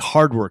it's going to be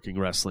hardworking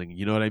wrestling.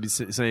 You know what I'm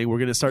saying? We're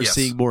going to start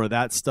seeing more of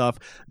that stuff,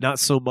 not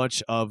so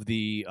much of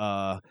the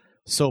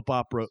soap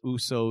opera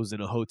Usos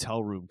in a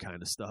hotel room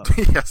kind of stuff.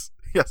 Yes.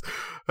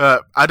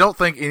 I don't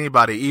think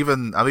anybody,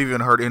 I've even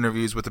heard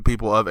interviews with the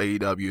people of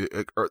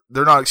AEW,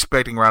 they're not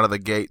expecting right out of the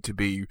gate to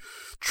be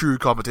true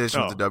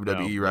competition with the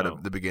WWE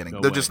at the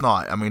beginning. They're just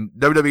not. I mean,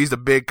 WWE's the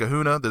big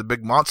kahuna, the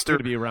big monster. It's going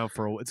to be around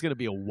it's going to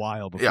be a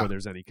while before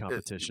there's any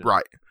competition.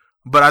 Right.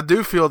 But I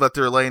do feel that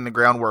they're laying the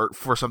groundwork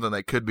for something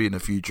that could be in the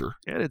future.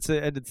 And it's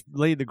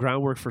laying the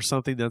groundwork for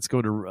something that's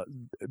going to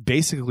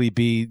basically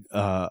be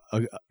a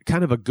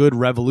kind of a good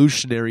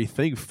revolutionary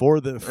thing for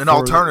An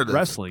alternative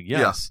wrestling.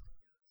 Yes.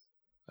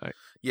 Yeah. Right.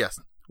 Yes,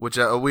 which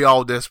we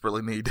all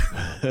desperately need.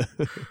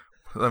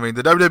 I mean,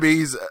 the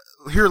WWE's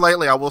here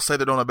lately, I will say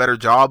they're doing a better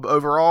job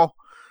overall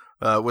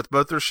with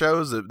both their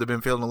shows. They've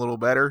been feeling a little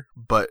better,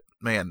 but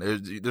man,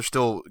 they're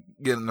still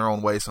getting their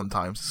own way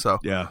sometimes. So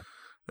yeah.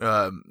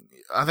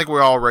 I think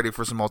we're all ready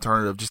for some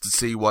alternative just to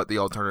see what the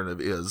alternative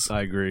is.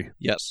 I agree.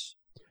 Yes.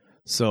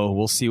 So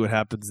we'll see what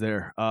happens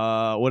there.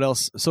 What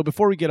else? So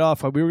before we get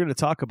off, we were going to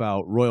talk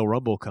about Royal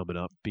Rumble coming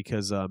up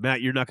because,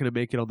 Matt, you're not going to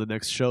make it on the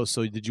next show.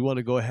 So did you want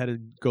to go ahead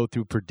and go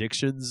through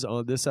predictions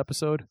on this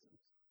episode?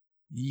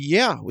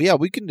 Yeah,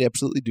 we can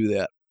absolutely do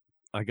that.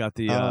 I got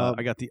the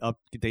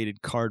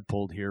updated card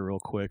pulled here real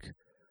quick.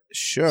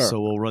 Sure.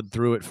 So we'll run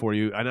through it for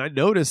you. And I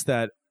noticed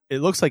that it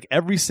looks like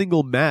every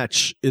single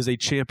match is a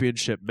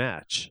championship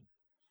match.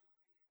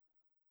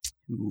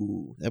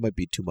 Ooh, that might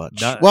be too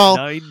much.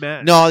 9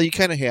 matches. No, you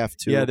kind of have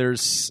to. Yeah,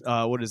 there's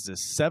what is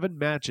this? 7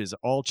 matches,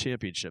 all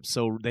championships.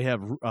 So they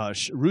have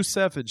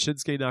Rusev and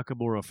Shinsuke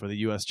Nakamura for the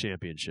U.S.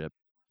 Championship.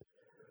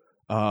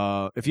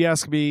 If you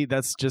ask me,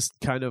 that's just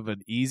kind of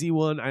an easy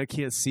one. I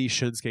can't see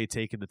Shinsuke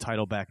taking the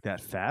title back that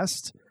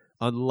fast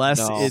unless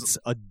it's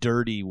a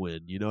dirty win.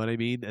 You know what I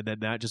mean? And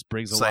then that just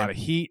brings a lot of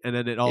heat, and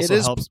then it also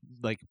helps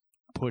like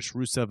push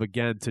Rusev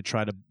again to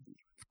try to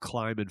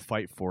climb and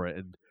fight for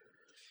it.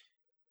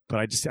 But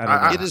I don't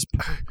know.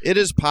 It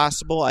is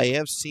possible. We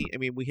have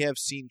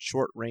seen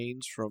short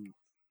reigns from,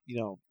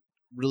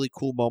 really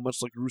cool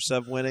moments like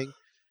Rusev winning,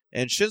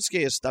 and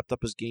Shinsuke has stepped up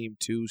his game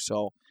too.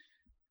 So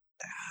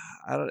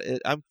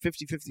I'm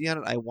 50-50 on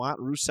it. I want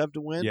Rusev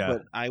to win,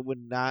 but I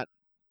would not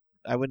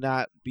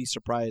be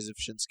surprised if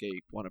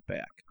Shinsuke won it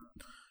back.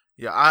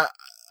 Yeah,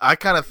 I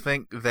kind of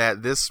think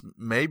that this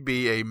may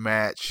be a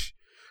match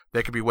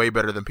that could be way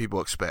better than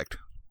people expect.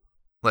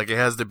 Like, it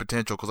has the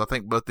potential because I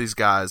think both these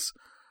guys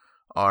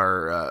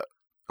are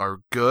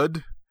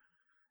good,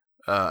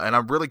 and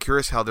I'm really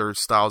curious how their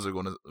styles are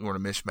going to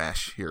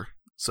mishmash here.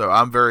 So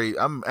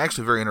I'm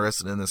actually very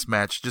interested in this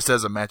match just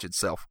as a match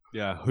itself.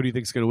 Yeah, who do you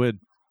think's going to win?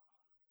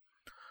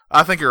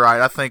 I think you're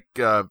right. I think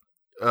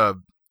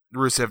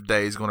Rusev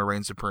Day is going to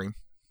reign supreme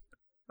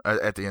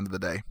at the end of the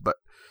day, but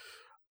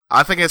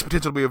I think it has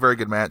potential to be a very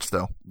good match,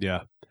 though.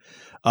 Yeah.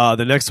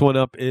 The next one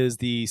up is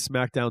the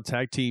SmackDown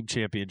Tag Team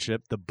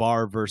Championship, The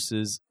Bar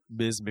versus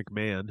Ms.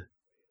 McMahon.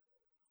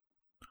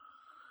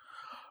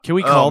 Can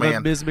we call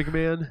them Ms.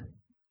 McMahon?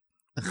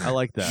 I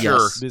like that.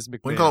 Sure. Ms. McMahon.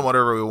 We can call them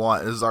whatever we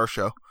want. This is our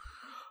show.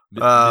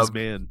 Ms.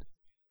 Man.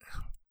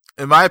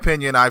 In my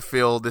opinion, I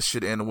feel this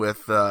should end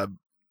with,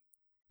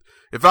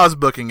 if I was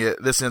booking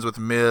it, this ends with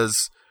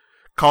Miz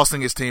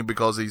costing his team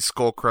because he's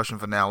skull-crushing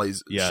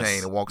finales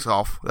Shane and walks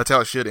off. That's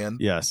how it should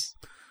end. Yes.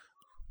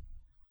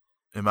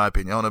 In my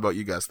opinion. I don't know about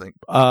you guys think.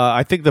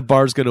 I think the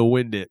Bar's going to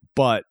win it,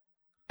 but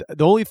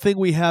the only thing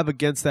we have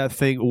against that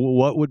thing,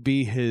 what would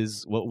be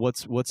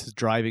what's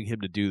driving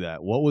him to do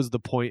that? What was the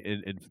point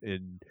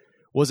in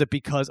was it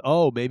because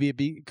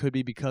maybe could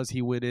be because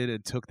he went in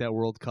and took that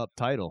World Cup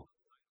title?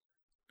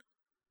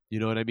 You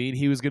know what I mean?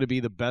 He was going to be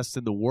the best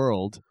in the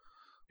world,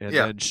 and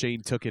then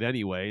Shane took it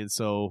anyway, and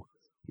so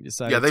he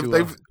decided.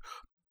 Yeah,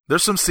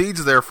 there's some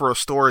seeds there for a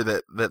story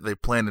that they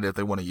planted if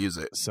they want to use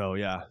it. So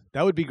yeah,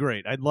 that would be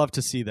great. I'd love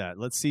to see that.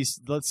 Let's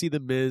see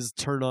the Miz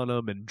turn on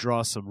him and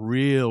draw some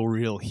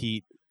real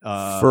heat.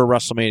 For a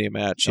WrestleMania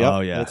match. Yep. Oh,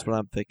 yeah. That's what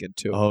I'm thinking,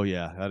 too. Oh,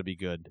 yeah. That'd be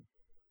good.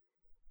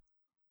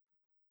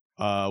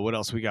 What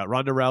else we got?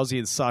 Ronda Rousey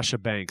and Sasha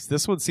Banks.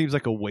 This one seems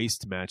like a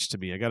waste match to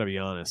me. I got to be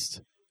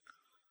honest.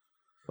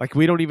 Like,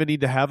 we don't even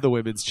need to have the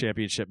Women's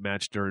Championship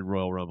match during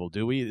Royal Rumble,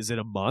 do we? Is it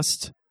a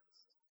must?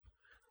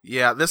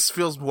 Yeah, this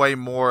feels way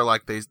more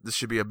like this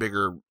should be a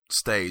bigger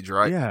stage,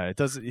 right? Yeah, it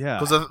doesn't, yeah.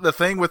 Because the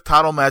thing with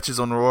title matches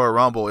on the Royal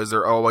Rumble is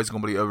they're always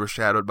going to be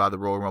overshadowed by the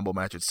Royal Rumble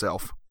match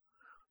itself,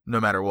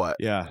 no matter what.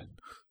 Yeah.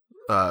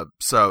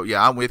 So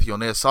yeah, I'm with you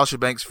on this. Sasha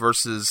Banks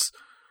versus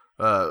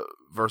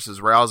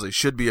Rousey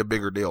should be a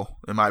bigger deal,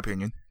 in my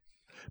opinion.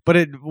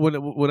 But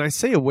when I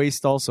say a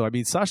waste, also, I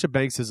mean Sasha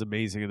Banks is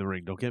amazing in the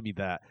ring. Don't get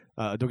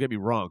me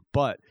wrong.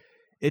 But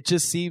it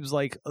just seems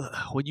like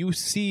when you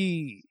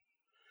see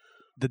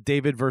the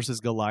David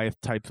versus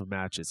Goliath type of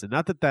matches, and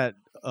not that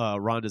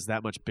Ronda's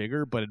that much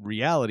bigger, but in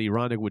reality,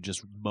 Ronda would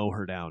just mow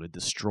her down and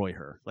destroy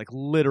her, like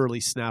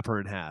literally snap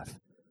her in half.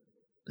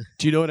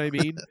 Do you know what I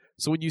mean?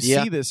 So when you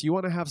see this, you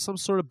want to have some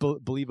sort of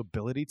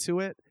believability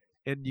to it,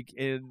 and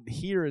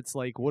here it's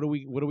like, what are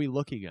we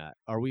looking at?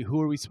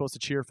 Who are we supposed to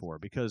cheer for?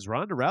 Because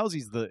Ronda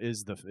Rousey's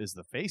is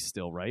the face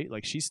still, right?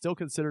 Like she's still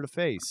considered a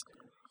face.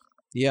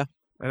 Yeah.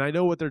 And I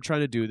know what they're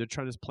trying to do. They're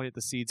trying to plant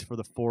the seeds for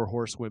the 4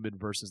 horsewomen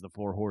versus the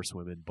 4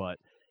 horsewomen, but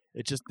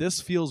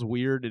this feels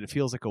weird and it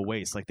feels like a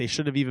waste. Like they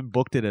shouldn't have even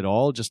booked it at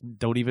all. Just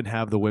don't even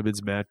have the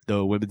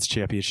women's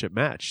championship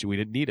match. We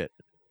didn't need it.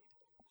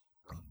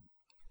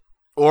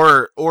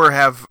 Or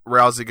have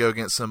Rousey go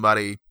against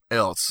somebody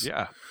else,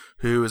 yeah,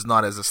 who is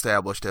not as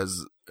established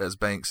as as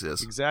Banks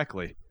is.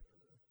 Exactly.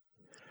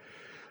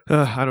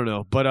 I don't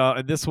know, but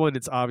in this one,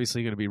 it's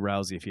obviously going to be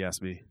Rousey, if you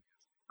ask me.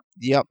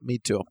 Yep, me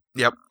too.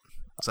 Yep,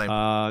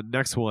 same.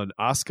 Next one,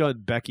 Asuka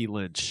and Becky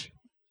Lynch.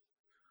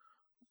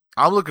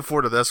 I'm looking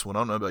forward to this one. I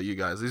don't know about you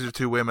guys. These are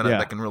two women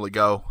that can really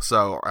go,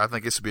 so I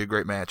think this would be a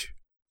great match.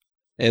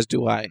 As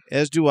do I.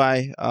 As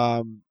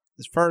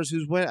far as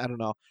who's winning, I don't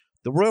know.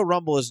 The Royal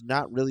Rumble is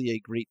not really a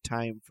great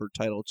time for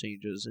title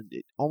changes, and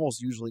it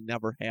almost usually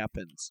never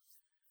happens.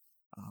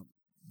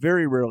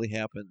 Very rarely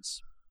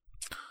happens.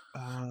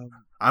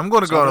 I'm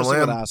going to go on a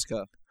limb.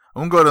 Asuka.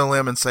 I'm going to go on a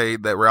limb and say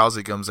that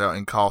Rousey comes out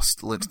and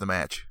costs Lynch the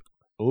match.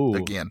 Ooh.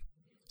 Again.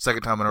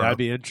 Second time in a row. That'd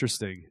be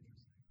interesting.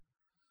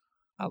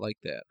 I like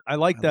that. I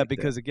like that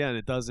because again,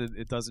 it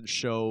doesn't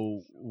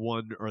show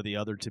one or the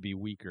other to be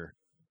weaker.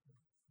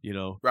 You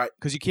know, right?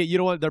 Because you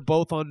don't want they're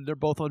both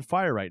on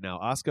fire right now.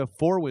 Asuka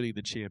for winning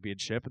the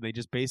championship, and they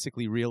just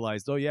basically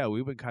realized, oh yeah,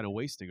 we've been kind of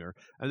wasting her.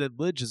 And then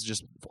Lynch is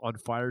just on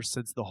fire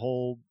since the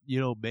whole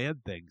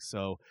man thing.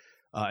 So,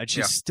 and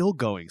she's still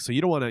going. So you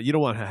don't want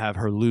to have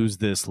her lose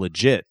this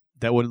legit.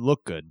 That wouldn't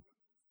look good.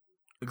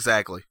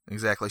 Exactly.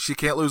 She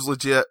can't lose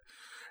legit,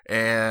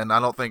 and I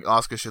don't think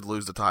Asuka should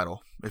lose the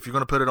title. If you're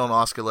going to put it on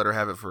Asuka, let her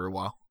have it for a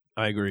while.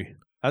 I agree.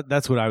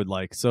 That's what I would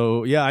like.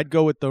 So, yeah, I'd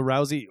go with the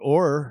Rousey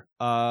or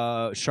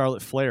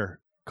Charlotte Flair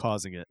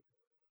causing it.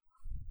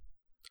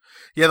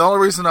 Yeah, the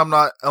only reason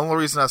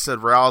I said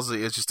Rousey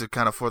is just to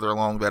kind of further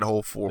along that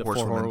whole four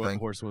horsewomen thing.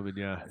 Horsewomen,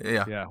 yeah.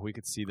 Yeah. Yeah, we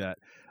could see that.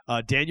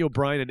 Daniel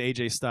Bryan and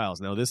AJ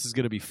Styles. Now, this is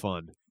going to be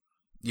fun.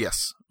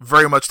 Yes.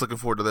 Very much looking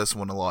forward to this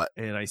one a lot.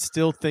 And I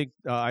still think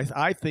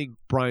I think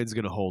Bryan's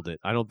going to hold it.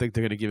 I don't think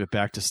they're going to give it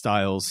back to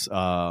Styles.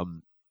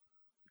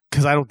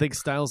 Because I don't think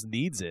Styles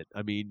needs it.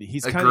 I mean,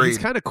 he's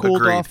kind of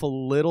cooled off a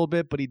little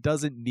bit, but he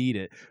doesn't need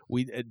it.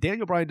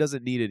 Daniel Bryan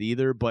doesn't need it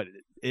either, but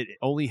it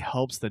only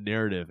helps the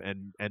narrative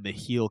and the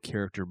heel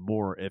character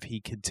more if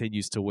he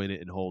continues to win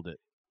it and hold it.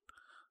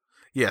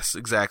 Yes,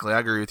 exactly. I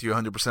agree with you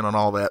 100% on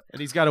all that. And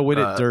he's got to win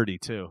it dirty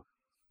too.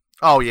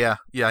 Oh yeah,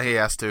 he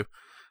has to.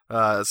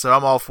 So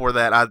I'm all for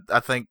that. I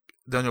think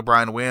Daniel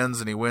Bryan wins,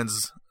 and he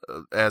wins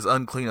as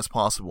unclean as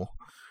possible.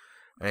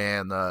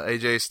 And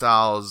AJ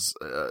Styles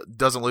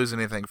doesn't lose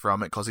anything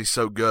from it because he's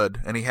so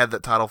good, and he had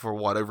that title for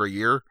over a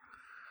year.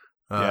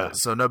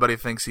 So nobody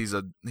thinks he's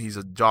a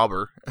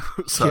jobber.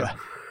 So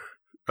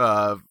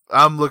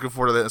I'm looking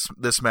forward to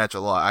this match a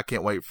lot. I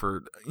can't wait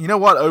for. You know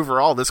what?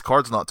 Overall, this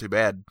card's not too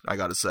bad. I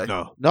got to say.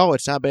 No,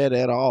 it's not bad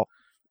at all.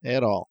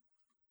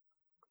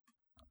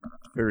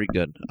 Very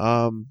good.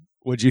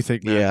 What'd you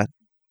think, Matt? Yeah,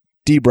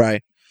 D-Bry.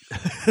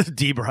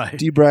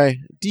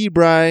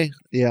 D-Bry.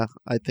 Yeah,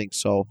 I think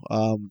so.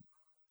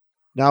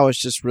 Now it's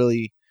just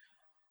really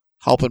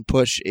helping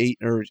push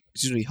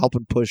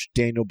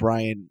Daniel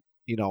Bryan,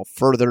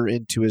 further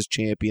into his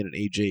champion, and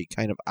AJ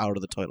kind of out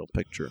of the title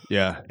picture.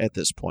 Yeah. At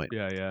this point.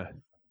 Yeah.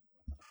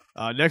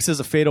 Next is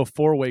a Fatal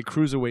 4-Way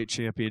Cruiserweight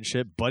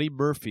Championship. Buddy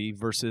Murphy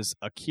versus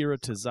Akira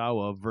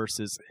Tozawa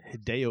versus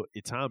Hideo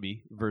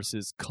Itami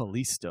versus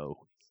Kalisto.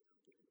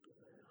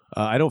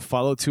 I don't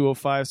follow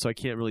 205, so I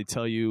can't really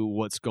tell you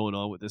what's going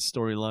on with this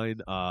storyline.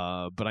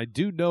 But I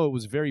do know it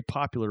was very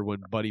popular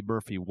when Buddy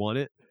Murphy won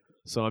it.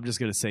 So I'm just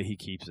going to say he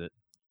keeps it.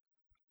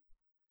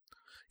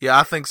 Yeah,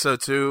 I think so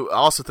too. I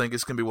also think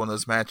it's going to be one of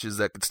those matches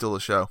that could steal the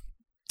show.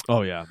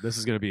 Oh yeah, this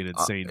is going to be an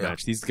insane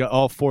match.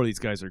 All four of these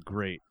guys are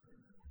great.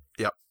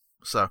 Yep.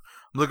 So I'm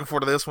looking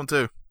forward to this one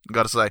too.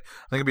 Got to say, I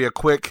think it'll be a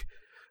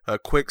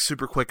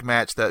super quick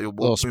match that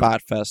little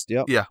spot fest.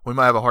 Yep. Yeah, we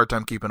might have a hard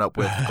time keeping up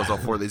with because all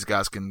four of these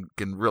guys can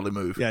really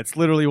move. Yeah, it's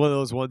literally one of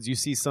those ones. You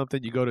see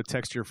something, you go to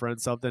text your friend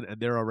something,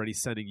 and they're already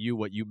sending you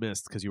what you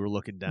missed because you were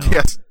looking down.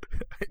 Yes.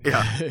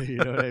 Yeah. You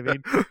know what I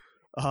mean?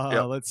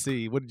 Let's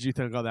see. What did you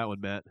think on that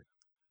one, Matt?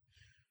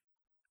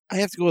 I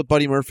have to go with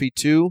Buddy Murphy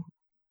too.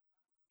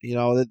 The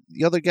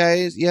other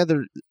guys,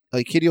 they're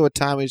like Hideo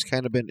Itami's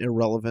kind of been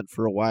irrelevant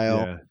for a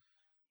while.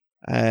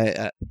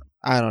 Yeah.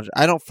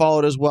 I don't follow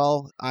it as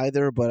well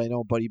either, but I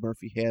know Buddy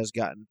Murphy has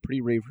gotten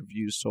pretty rave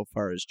reviews so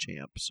far as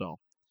champ, so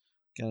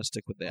gotta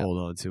stick with that. Hold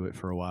on to it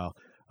for a while.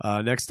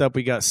 Next up,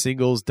 we got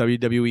singles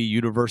WWE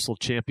Universal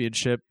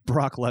Championship: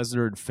 Brock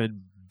Lesnar and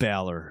Finn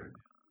Balor.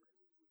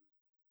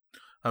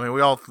 I mean,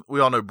 we all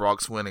know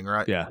Brock's winning,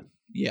 right? Yeah.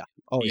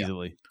 Oh,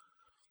 easily.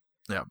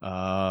 Yeah.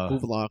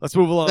 Move along. Let's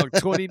move along.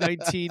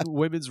 2019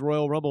 Women's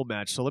Royal Rumble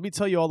match. So let me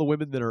tell you all the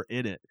women that are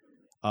in it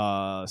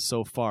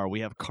so far.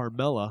 We have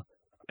Carmella,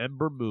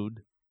 Ember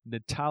Moon,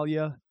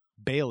 Natalya,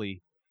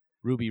 Bayley,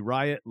 Ruby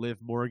Riott, Liv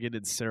Morgan,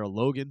 and Sarah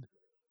Logan,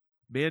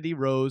 Mandy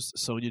Rose,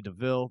 Sonya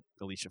Deville,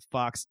 Alicia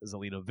Fox,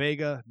 Zelina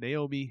Vega,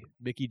 Naomi,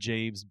 Mickie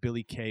James,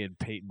 Billie Kay, and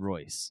Peyton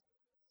Royce.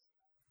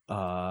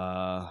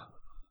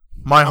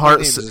 My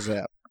heart says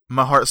Vega.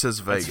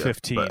 That's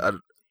 15.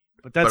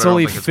 But that's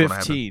only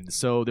 15,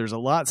 so there's a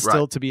lot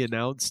still to be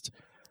announced.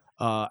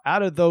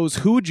 Out of those,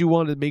 who would you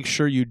want to make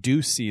sure you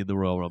do see in the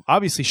Royal Rumble?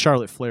 Obviously,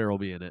 Charlotte Flair will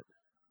be in it.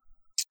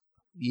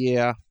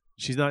 Yeah.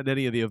 She's not in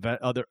any of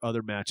the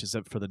other matches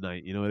for the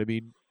night. You know what I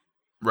mean?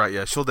 Right,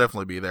 yeah. She'll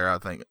definitely be there, I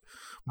think.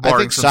 I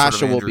think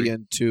Sasha will be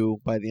in, too,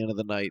 by the end of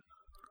the night.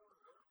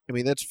 I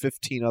mean, that's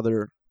 15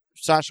 other.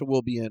 Sasha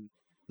will be in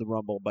the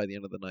Rumble by the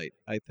end of the night,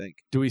 I think.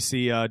 Do we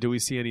see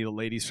any of the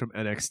ladies from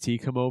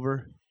NXT come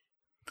over?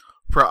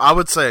 I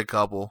would say a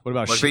couple. What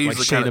about like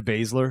Shayna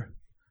Baszler?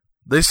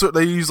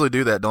 They usually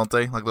do that, don't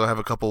they? Like they'll have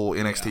a couple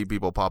NXT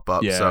people pop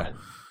up. Yeah. So,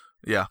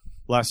 yeah.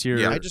 Last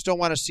year, I just don't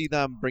want to see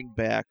them bring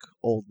back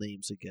old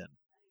names again.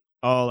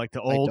 Oh, like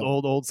the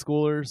old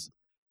schoolers.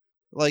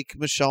 Like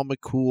Michelle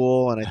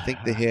McCool, and I think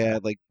they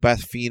had like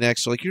Beth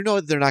Phoenix. So, like,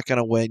 they're not going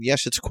to win.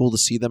 Yes, it's cool to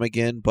see them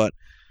again, but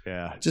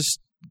just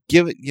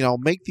give it.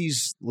 Make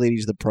these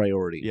ladies the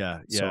priority. Yeah.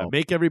 So,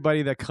 Make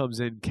everybody that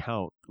comes in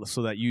count,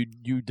 so that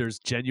there's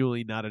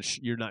genuinely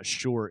you're not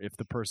sure if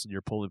the person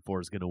you're pulling for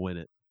is going to win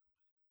it.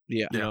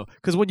 Yeah.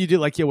 Because when you do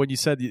when you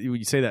say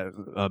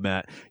that,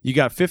 Matt, you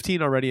got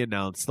 15 already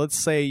announced. Let's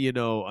say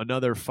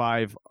another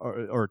 5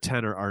 or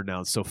 10 are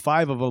announced. So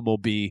 5 of them will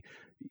be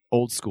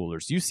old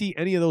schoolers. You see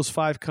any of those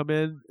 5 come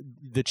in,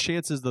 the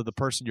chances of the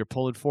person you're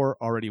pulling for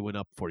already went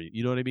up for you.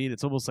 You know what I mean?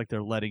 It's almost like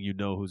they're letting you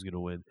know who's going to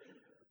win.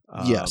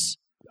 Yes,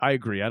 I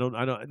agree. I don't.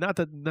 Not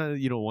that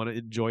you don't want to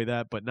enjoy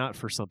that, but not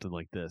for something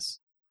like this.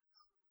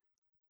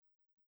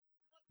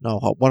 No,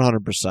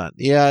 100%.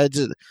 Yeah, it's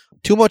just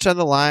too much on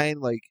the line.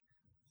 Like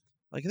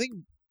I think,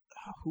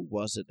 who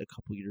was it a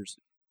couple years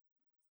ago?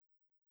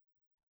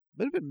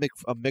 Might have been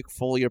Mick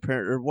Foley,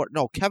 apparently, or what?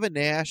 No, Kevin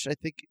Nash, I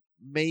think,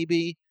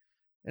 maybe.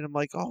 And I'm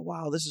like, oh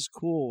wow, this is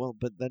cool. Well,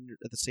 but then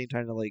at the same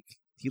time, like,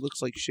 he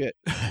looks like shit.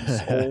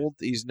 He's old.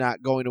 He's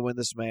not going to win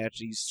this match.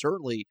 He's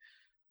certainly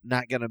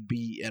not going to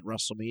be at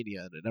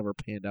WrestleMania, and it never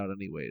panned out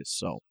anyways.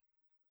 So,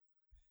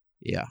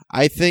 yeah,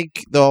 I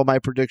think though my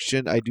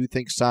prediction, I do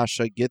think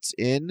Sasha gets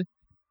in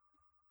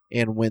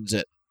and wins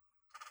it.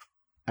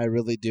 I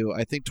really do.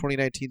 I think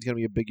 2019 is going to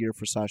be a big year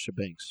for Sasha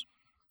Banks.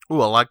 Ooh,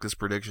 I like this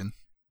prediction.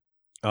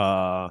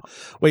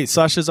 Wait,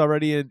 Sasha's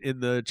already in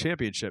the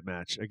championship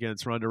match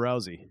against Ronda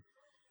Rousey.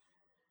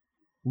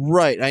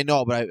 Right, I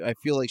know, but I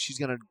feel like she's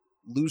going to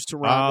lose to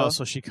Ronda. Oh,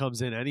 so she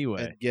comes in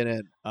anyway and get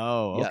in.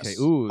 Oh, yes. Okay.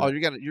 Ooh. Oh,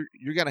 you're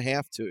gonna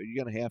have to.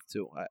 You're gonna have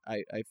to.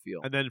 I feel.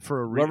 And then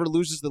for whoever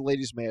loses the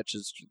ladies'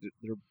 matches,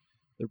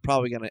 they're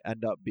probably gonna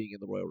end up being in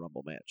the Royal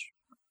Rumble match.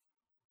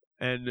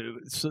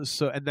 And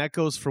so and that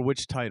goes for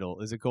which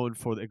title? Is it going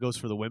for? It goes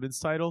for the women's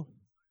title.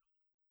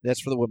 That's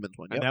for the women's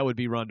one. Yep. And that would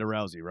be Ronda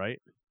Rousey, right?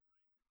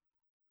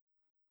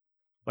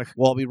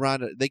 Well, it'll be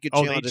Ronda. They could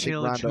challenge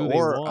Ronda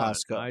or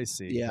Asuka. I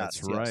see. Yes,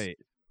 that's right.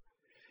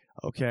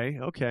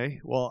 Okay.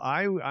 Well,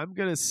 I'm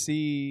gonna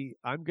say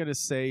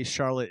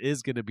Charlotte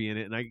is gonna be in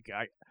it, and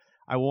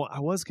I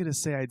was gonna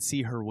say I'd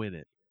see her win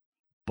it,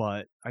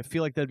 but I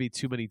feel like that'd be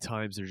too many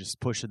times. They're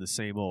just pushing the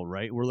same old,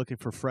 right? We're looking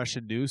for fresh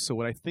and new. So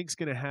what I think's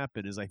gonna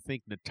happen is I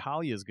think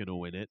Natalya's gonna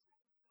win it,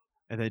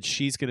 and then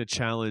she's gonna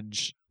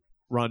challenge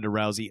Ronda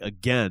Rousey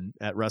again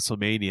at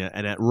WrestleMania,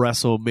 and at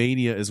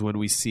WrestleMania is when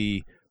we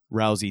see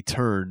Rousey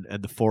turn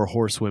and the 4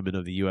 horsewomen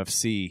of the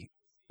UFC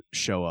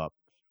show up.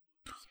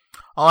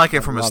 I like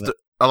it from a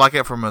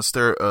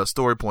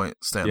story point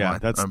standpoint. Yeah,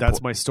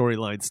 that's my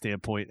storyline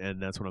standpoint, and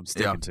that's what I'm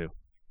sticking to.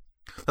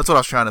 That's what I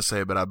was trying to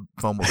say, but I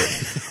fumbled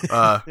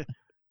it.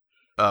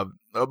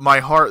 My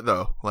heart,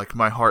 though,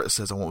 my heart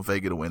says I want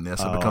Vega to win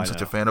this. I've become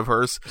such a fan of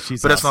hers,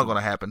 but that's not going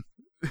to happen.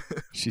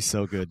 She's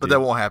so good, but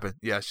that won't happen.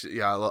 Yeah,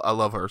 I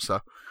love her.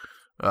 So,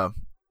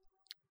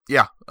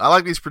 yeah, I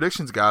like these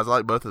predictions, guys. I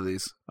like both of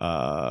these.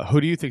 Who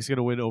do you think is going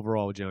to win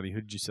overall, Johnny?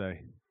 Who did you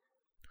say?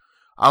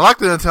 I like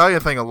the Natalia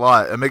thing a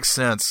lot. It makes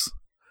sense.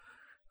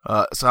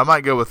 So I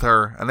might go with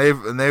her, and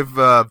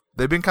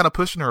they've been kind of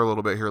pushing her a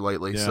little bit here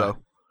lately. Yeah. So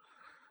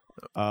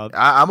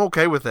I'm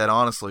okay with that,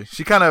 honestly.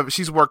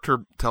 She's worked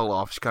her tail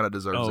off. She kind of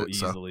deserves it.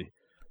 Easily. So.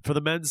 For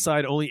the men's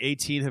side, only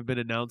 18 have been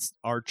announced.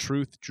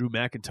 R-Truth, Drew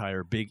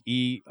McIntyre, Big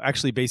E,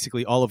 actually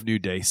basically all of New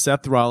Day,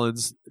 Seth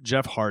Rollins,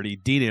 Jeff Hardy,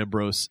 Dean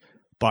Ambrose,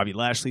 Bobby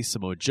Lashley,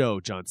 Samoa Joe,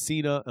 John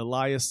Cena,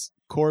 Elias,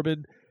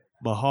 Corbin,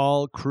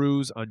 Mahal,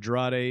 Cruz,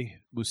 Andrade,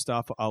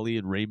 Mustafa Ali,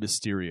 and Rey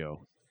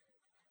Mysterio.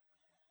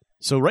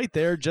 So right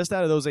there, just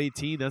out of those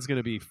 18, that's going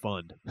to be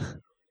fun.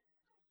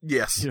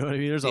 Yes. You know what I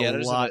mean? There's a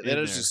lot in there.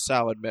 It is a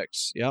solid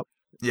mix. Yep.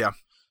 Yeah.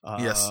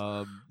 Yes.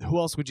 Who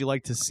else would you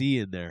like to see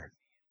in there?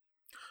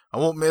 I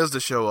want Miz to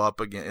show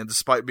up again, and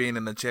despite being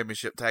in the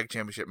tag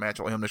championship match,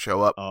 I want him to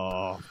show up.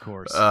 Oh, of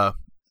course.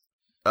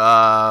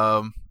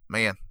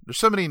 Man, there's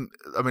so many.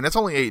 I mean, that's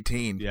only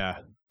 18. Yeah.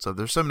 So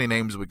there's so many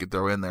names we could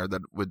throw in there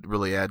that would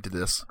really add to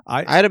this.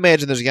 I'd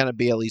imagine there's going to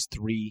be at least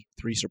three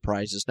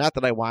surprises. Not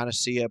that I want to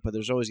see it, but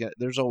there's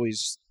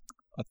always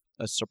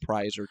a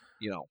surprise or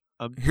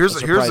Here's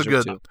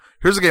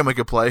a game we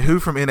could play. Who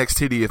from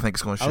NXT do you think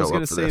is going to show up? I was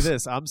going to say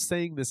this. I'm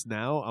saying this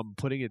now. I'm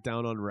putting it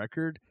down on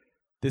record.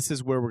 This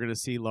is where we're going to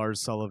see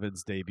Lars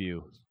Sullivan's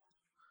debut.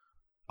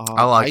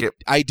 I like it.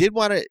 I did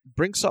want to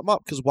bring something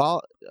up because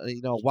while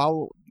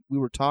we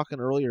were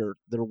talking earlier,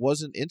 there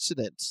was an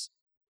incident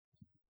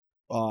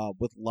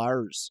with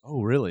Lars.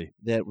 Oh, really?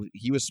 That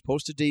he was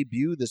supposed to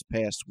debut this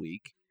past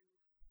week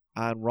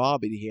on Raw,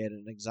 but he had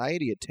an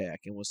anxiety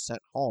attack and was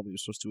sent home. He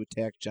was supposed to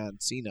attack John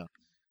Cena.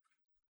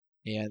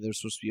 And there's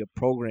supposed to be a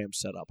program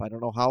set up. I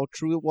don't know how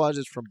true it was.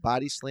 It's from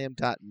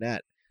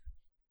bodyslam.net.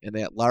 and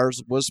that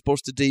Lars was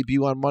supposed to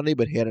debut on Monday,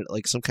 but had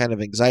like some kind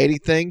of anxiety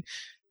thing,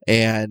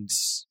 and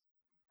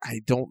I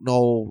don't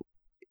know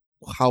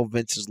how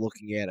Vince is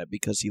looking at it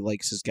because he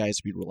likes his guys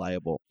to be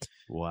reliable.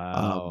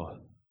 Wow.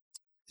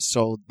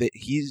 So that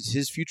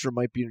his future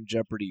might be in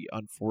jeopardy,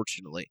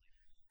 unfortunately,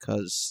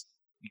 because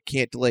you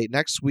can't delay it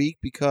next week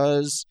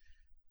because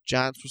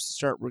John's supposed to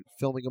start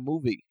filming a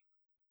movie.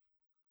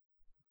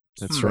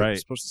 That's right.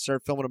 He's supposed to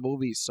start filming a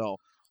movie, so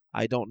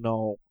I don't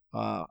know.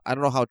 I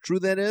don't know how true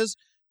that is,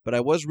 but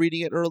I was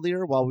reading it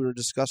earlier while we were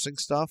discussing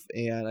stuff,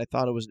 and I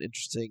thought it was an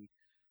interesting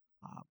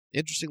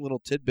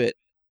little tidbit.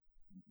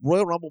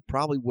 Royal Rumble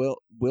probably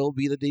will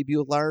be the debut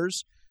of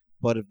Lars,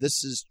 but if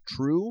this is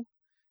true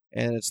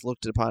and it's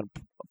looked upon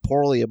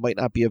poorly, it might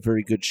not be a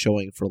very good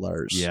showing for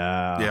Lars.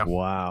 Yeah.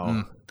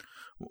 Wow.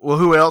 Well,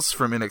 who else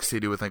from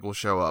NXT do we think will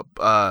show up?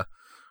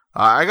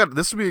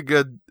 This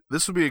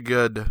would be a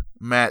good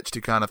match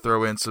to kind of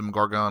throw in some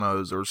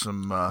Garganos or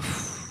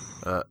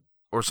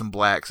some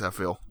Blacks. I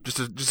feel just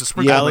a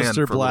sprinkle in for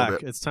Aleister a Black. little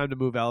bit. It's time to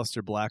move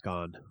Aleister Black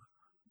on.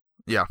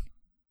 Yeah,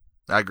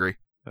 I agree.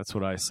 That's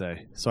what I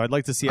say. So I'd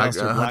like to see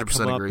Aleister Black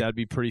come up. Agree. That'd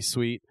be pretty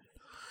sweet.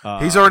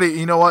 He's already.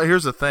 You know what?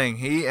 Here's the thing.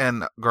 He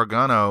and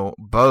Gargano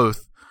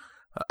both,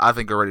 I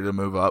think, are ready to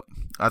move up.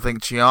 I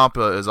think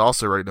Ciampa is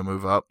also ready to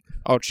move up.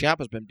 Oh,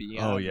 Ciampa's been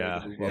beyond. Oh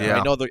yeah.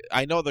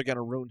 I know they're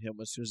gonna ruin him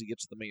as soon as he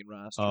gets to the main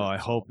roster. Oh, I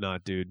hope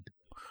not, dude.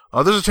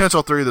 Oh, there's a chance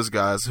all three of those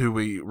guys who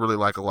we really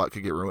like a lot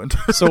could get ruined.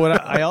 So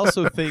what I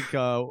also think,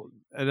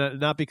 and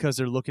not because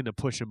they're looking to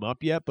push him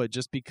up yet, but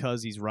just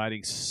because he's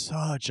riding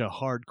such a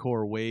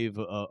hardcore wave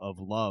of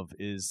love,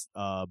 is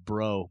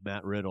bro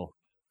Matt Riddle.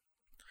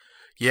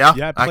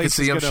 Yeah, I can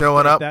see him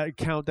showing up. That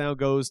countdown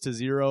goes to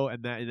 0,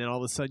 and then all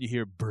of a sudden you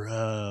hear,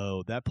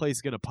 bro, that place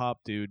is gonna pop,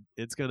 dude.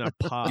 It's gonna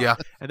pop. Yeah,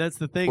 and that's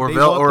the thing.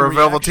 Or a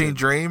Velveteen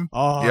Dream.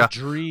 Oh, yeah.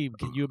 Dream.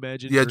 Can you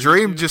imagine? Yeah,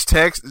 Dream just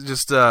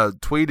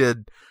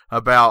tweeted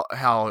about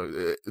how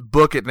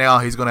book it now.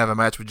 He's gonna have a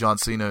match with John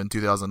Cena in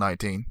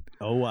 2019.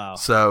 Oh wow.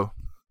 So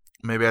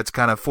maybe that's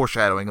kind of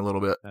foreshadowing a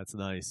little bit. That's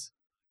nice.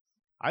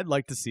 I'd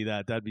like to see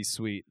that. That'd be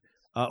sweet.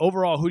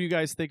 Overall, who do you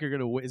guys think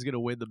is gonna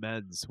win the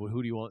men's?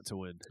 Who do you want to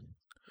win?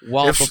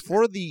 Well,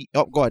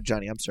 go ahead,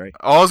 Johnny. I'm sorry.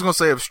 I was going to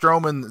say if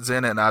Strowman's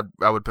in it,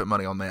 I would put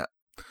money on that.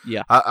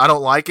 Yeah. I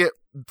don't like it.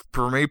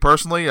 For me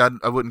personally, I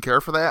wouldn't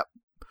care for that.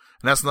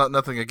 And that's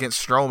nothing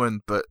against Strowman,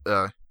 but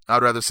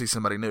I'd rather see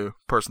somebody new,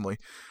 personally.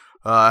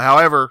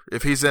 However,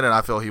 if he's in it,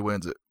 I feel he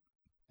wins it.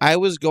 I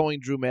was going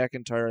Drew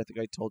McIntyre. I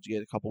think I told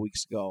you a couple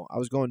weeks ago. I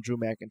was going Drew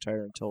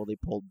McIntyre until they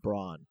pulled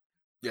Braun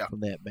from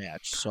that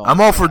match. So I'm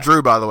all for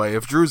Drew, by the way.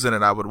 If Drew's in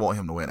it, I would want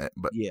him to win it.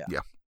 But yeah.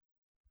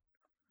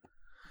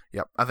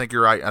 Yep, I think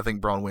you're right. I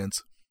think Braun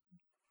wins.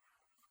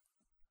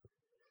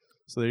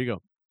 So there you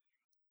go.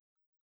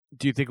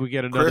 Do you think we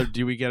get another?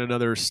 Do we get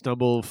another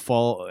stumble,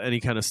 fall,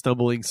 any kind of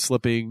stumbling,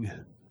 slipping,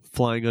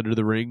 flying under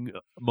the ring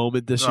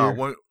moment this year?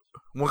 One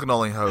can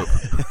only hope.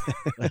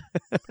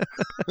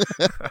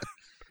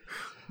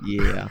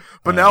 Yeah,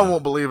 but now I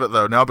won't believe it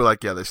though. Now I'll be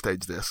like, yeah, they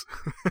staged this.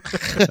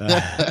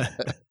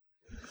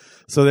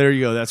 So there you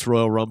go. That's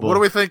Royal Rumble. What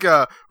do we think?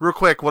 Real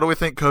quick, what do we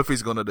think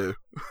Kofi's going to do?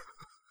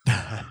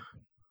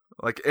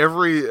 Like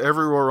every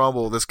Royal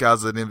Rumble, this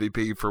guy's an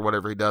MVP for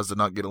whatever he does to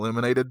not get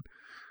eliminated.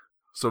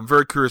 So I'm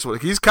very curious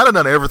he's kind of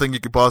done everything he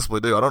could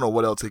possibly do. I don't know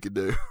what else he could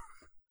do.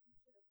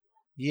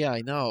 Yeah, I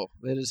know.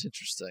 That is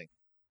interesting.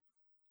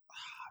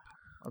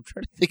 I'm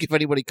trying to think if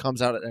anybody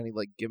comes out at any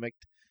like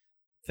gimmicked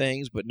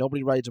things, but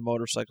nobody rides a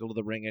motorcycle to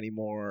the ring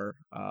anymore.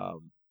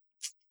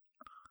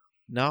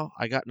 No,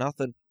 I got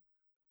nothing.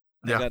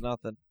 I got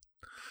nothing.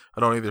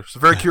 I don't either. So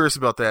very curious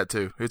about that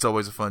too. It's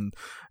always a fun.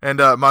 And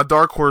my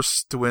dark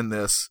horse to win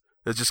this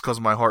is just because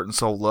my heart and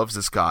soul loves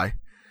this guy,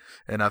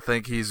 and I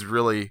think he's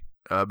really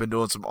been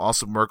doing some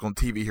awesome work on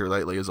TV here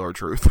lately. Is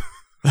R-Truth.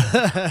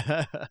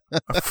 I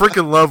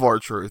freaking love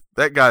R-Truth.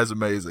 That guy is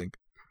amazing.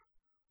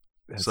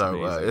 That's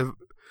so amazing.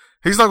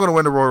 He's not going to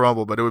win the Royal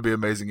Rumble, but it would be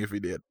amazing if he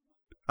did.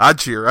 I'd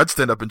cheer. I'd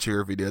stand up and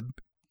cheer if he did.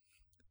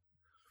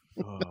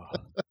 Oh.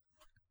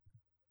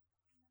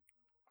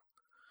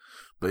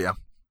 But yeah.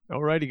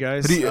 Alrighty,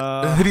 guys.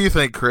 Who do you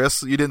think,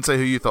 Chris? You didn't say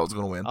who you thought was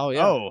going to win. Oh,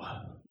 yeah. Oh,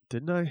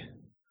 didn't I?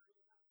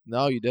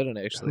 No, you didn't,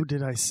 actually. Who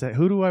did I say?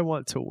 Who do I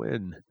want to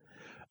win?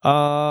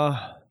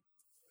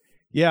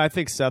 Yeah, I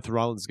think Seth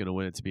Rollins is going to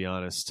win it, to be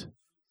honest.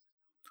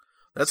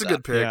 That's a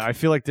good pick. Yeah, I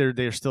feel like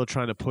they're still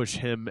trying to push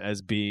him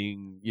as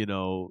being,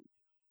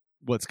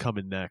 what's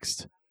coming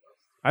next.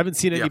 I haven't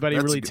seen anybody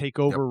really take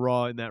over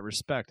Raw in that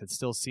respect. It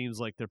still seems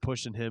like they're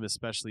pushing him,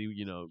 especially,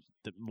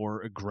 the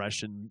more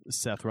aggression,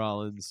 Seth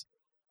Rollins.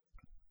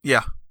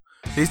 Yeah.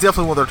 He's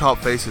definitely one of their top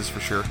faces for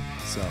sure.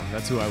 So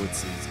that's who I would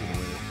see is going to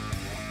win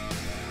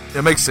it.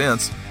 It makes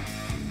sense.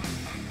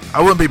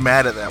 I wouldn't be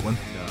mad at that one.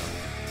 No.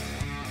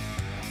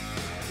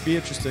 It'd be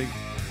interesting.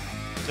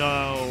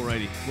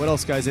 Alrighty. What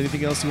else, guys?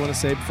 Anything else you want to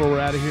say before we're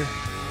out of here?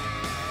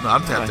 No,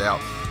 I'm tapped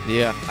out.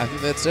 Yeah, I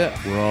think that's it.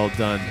 We're all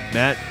done.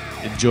 Matt,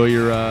 enjoy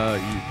your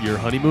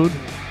honeymoon.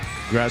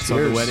 Congrats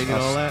on the wedding and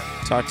all that.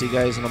 Talk to you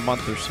guys in a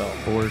month or so.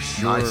 For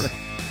sure. Nice.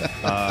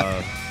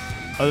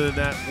 Other than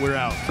that, we're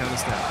out. Count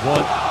us down.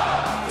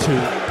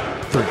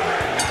 1, 2,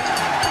 3.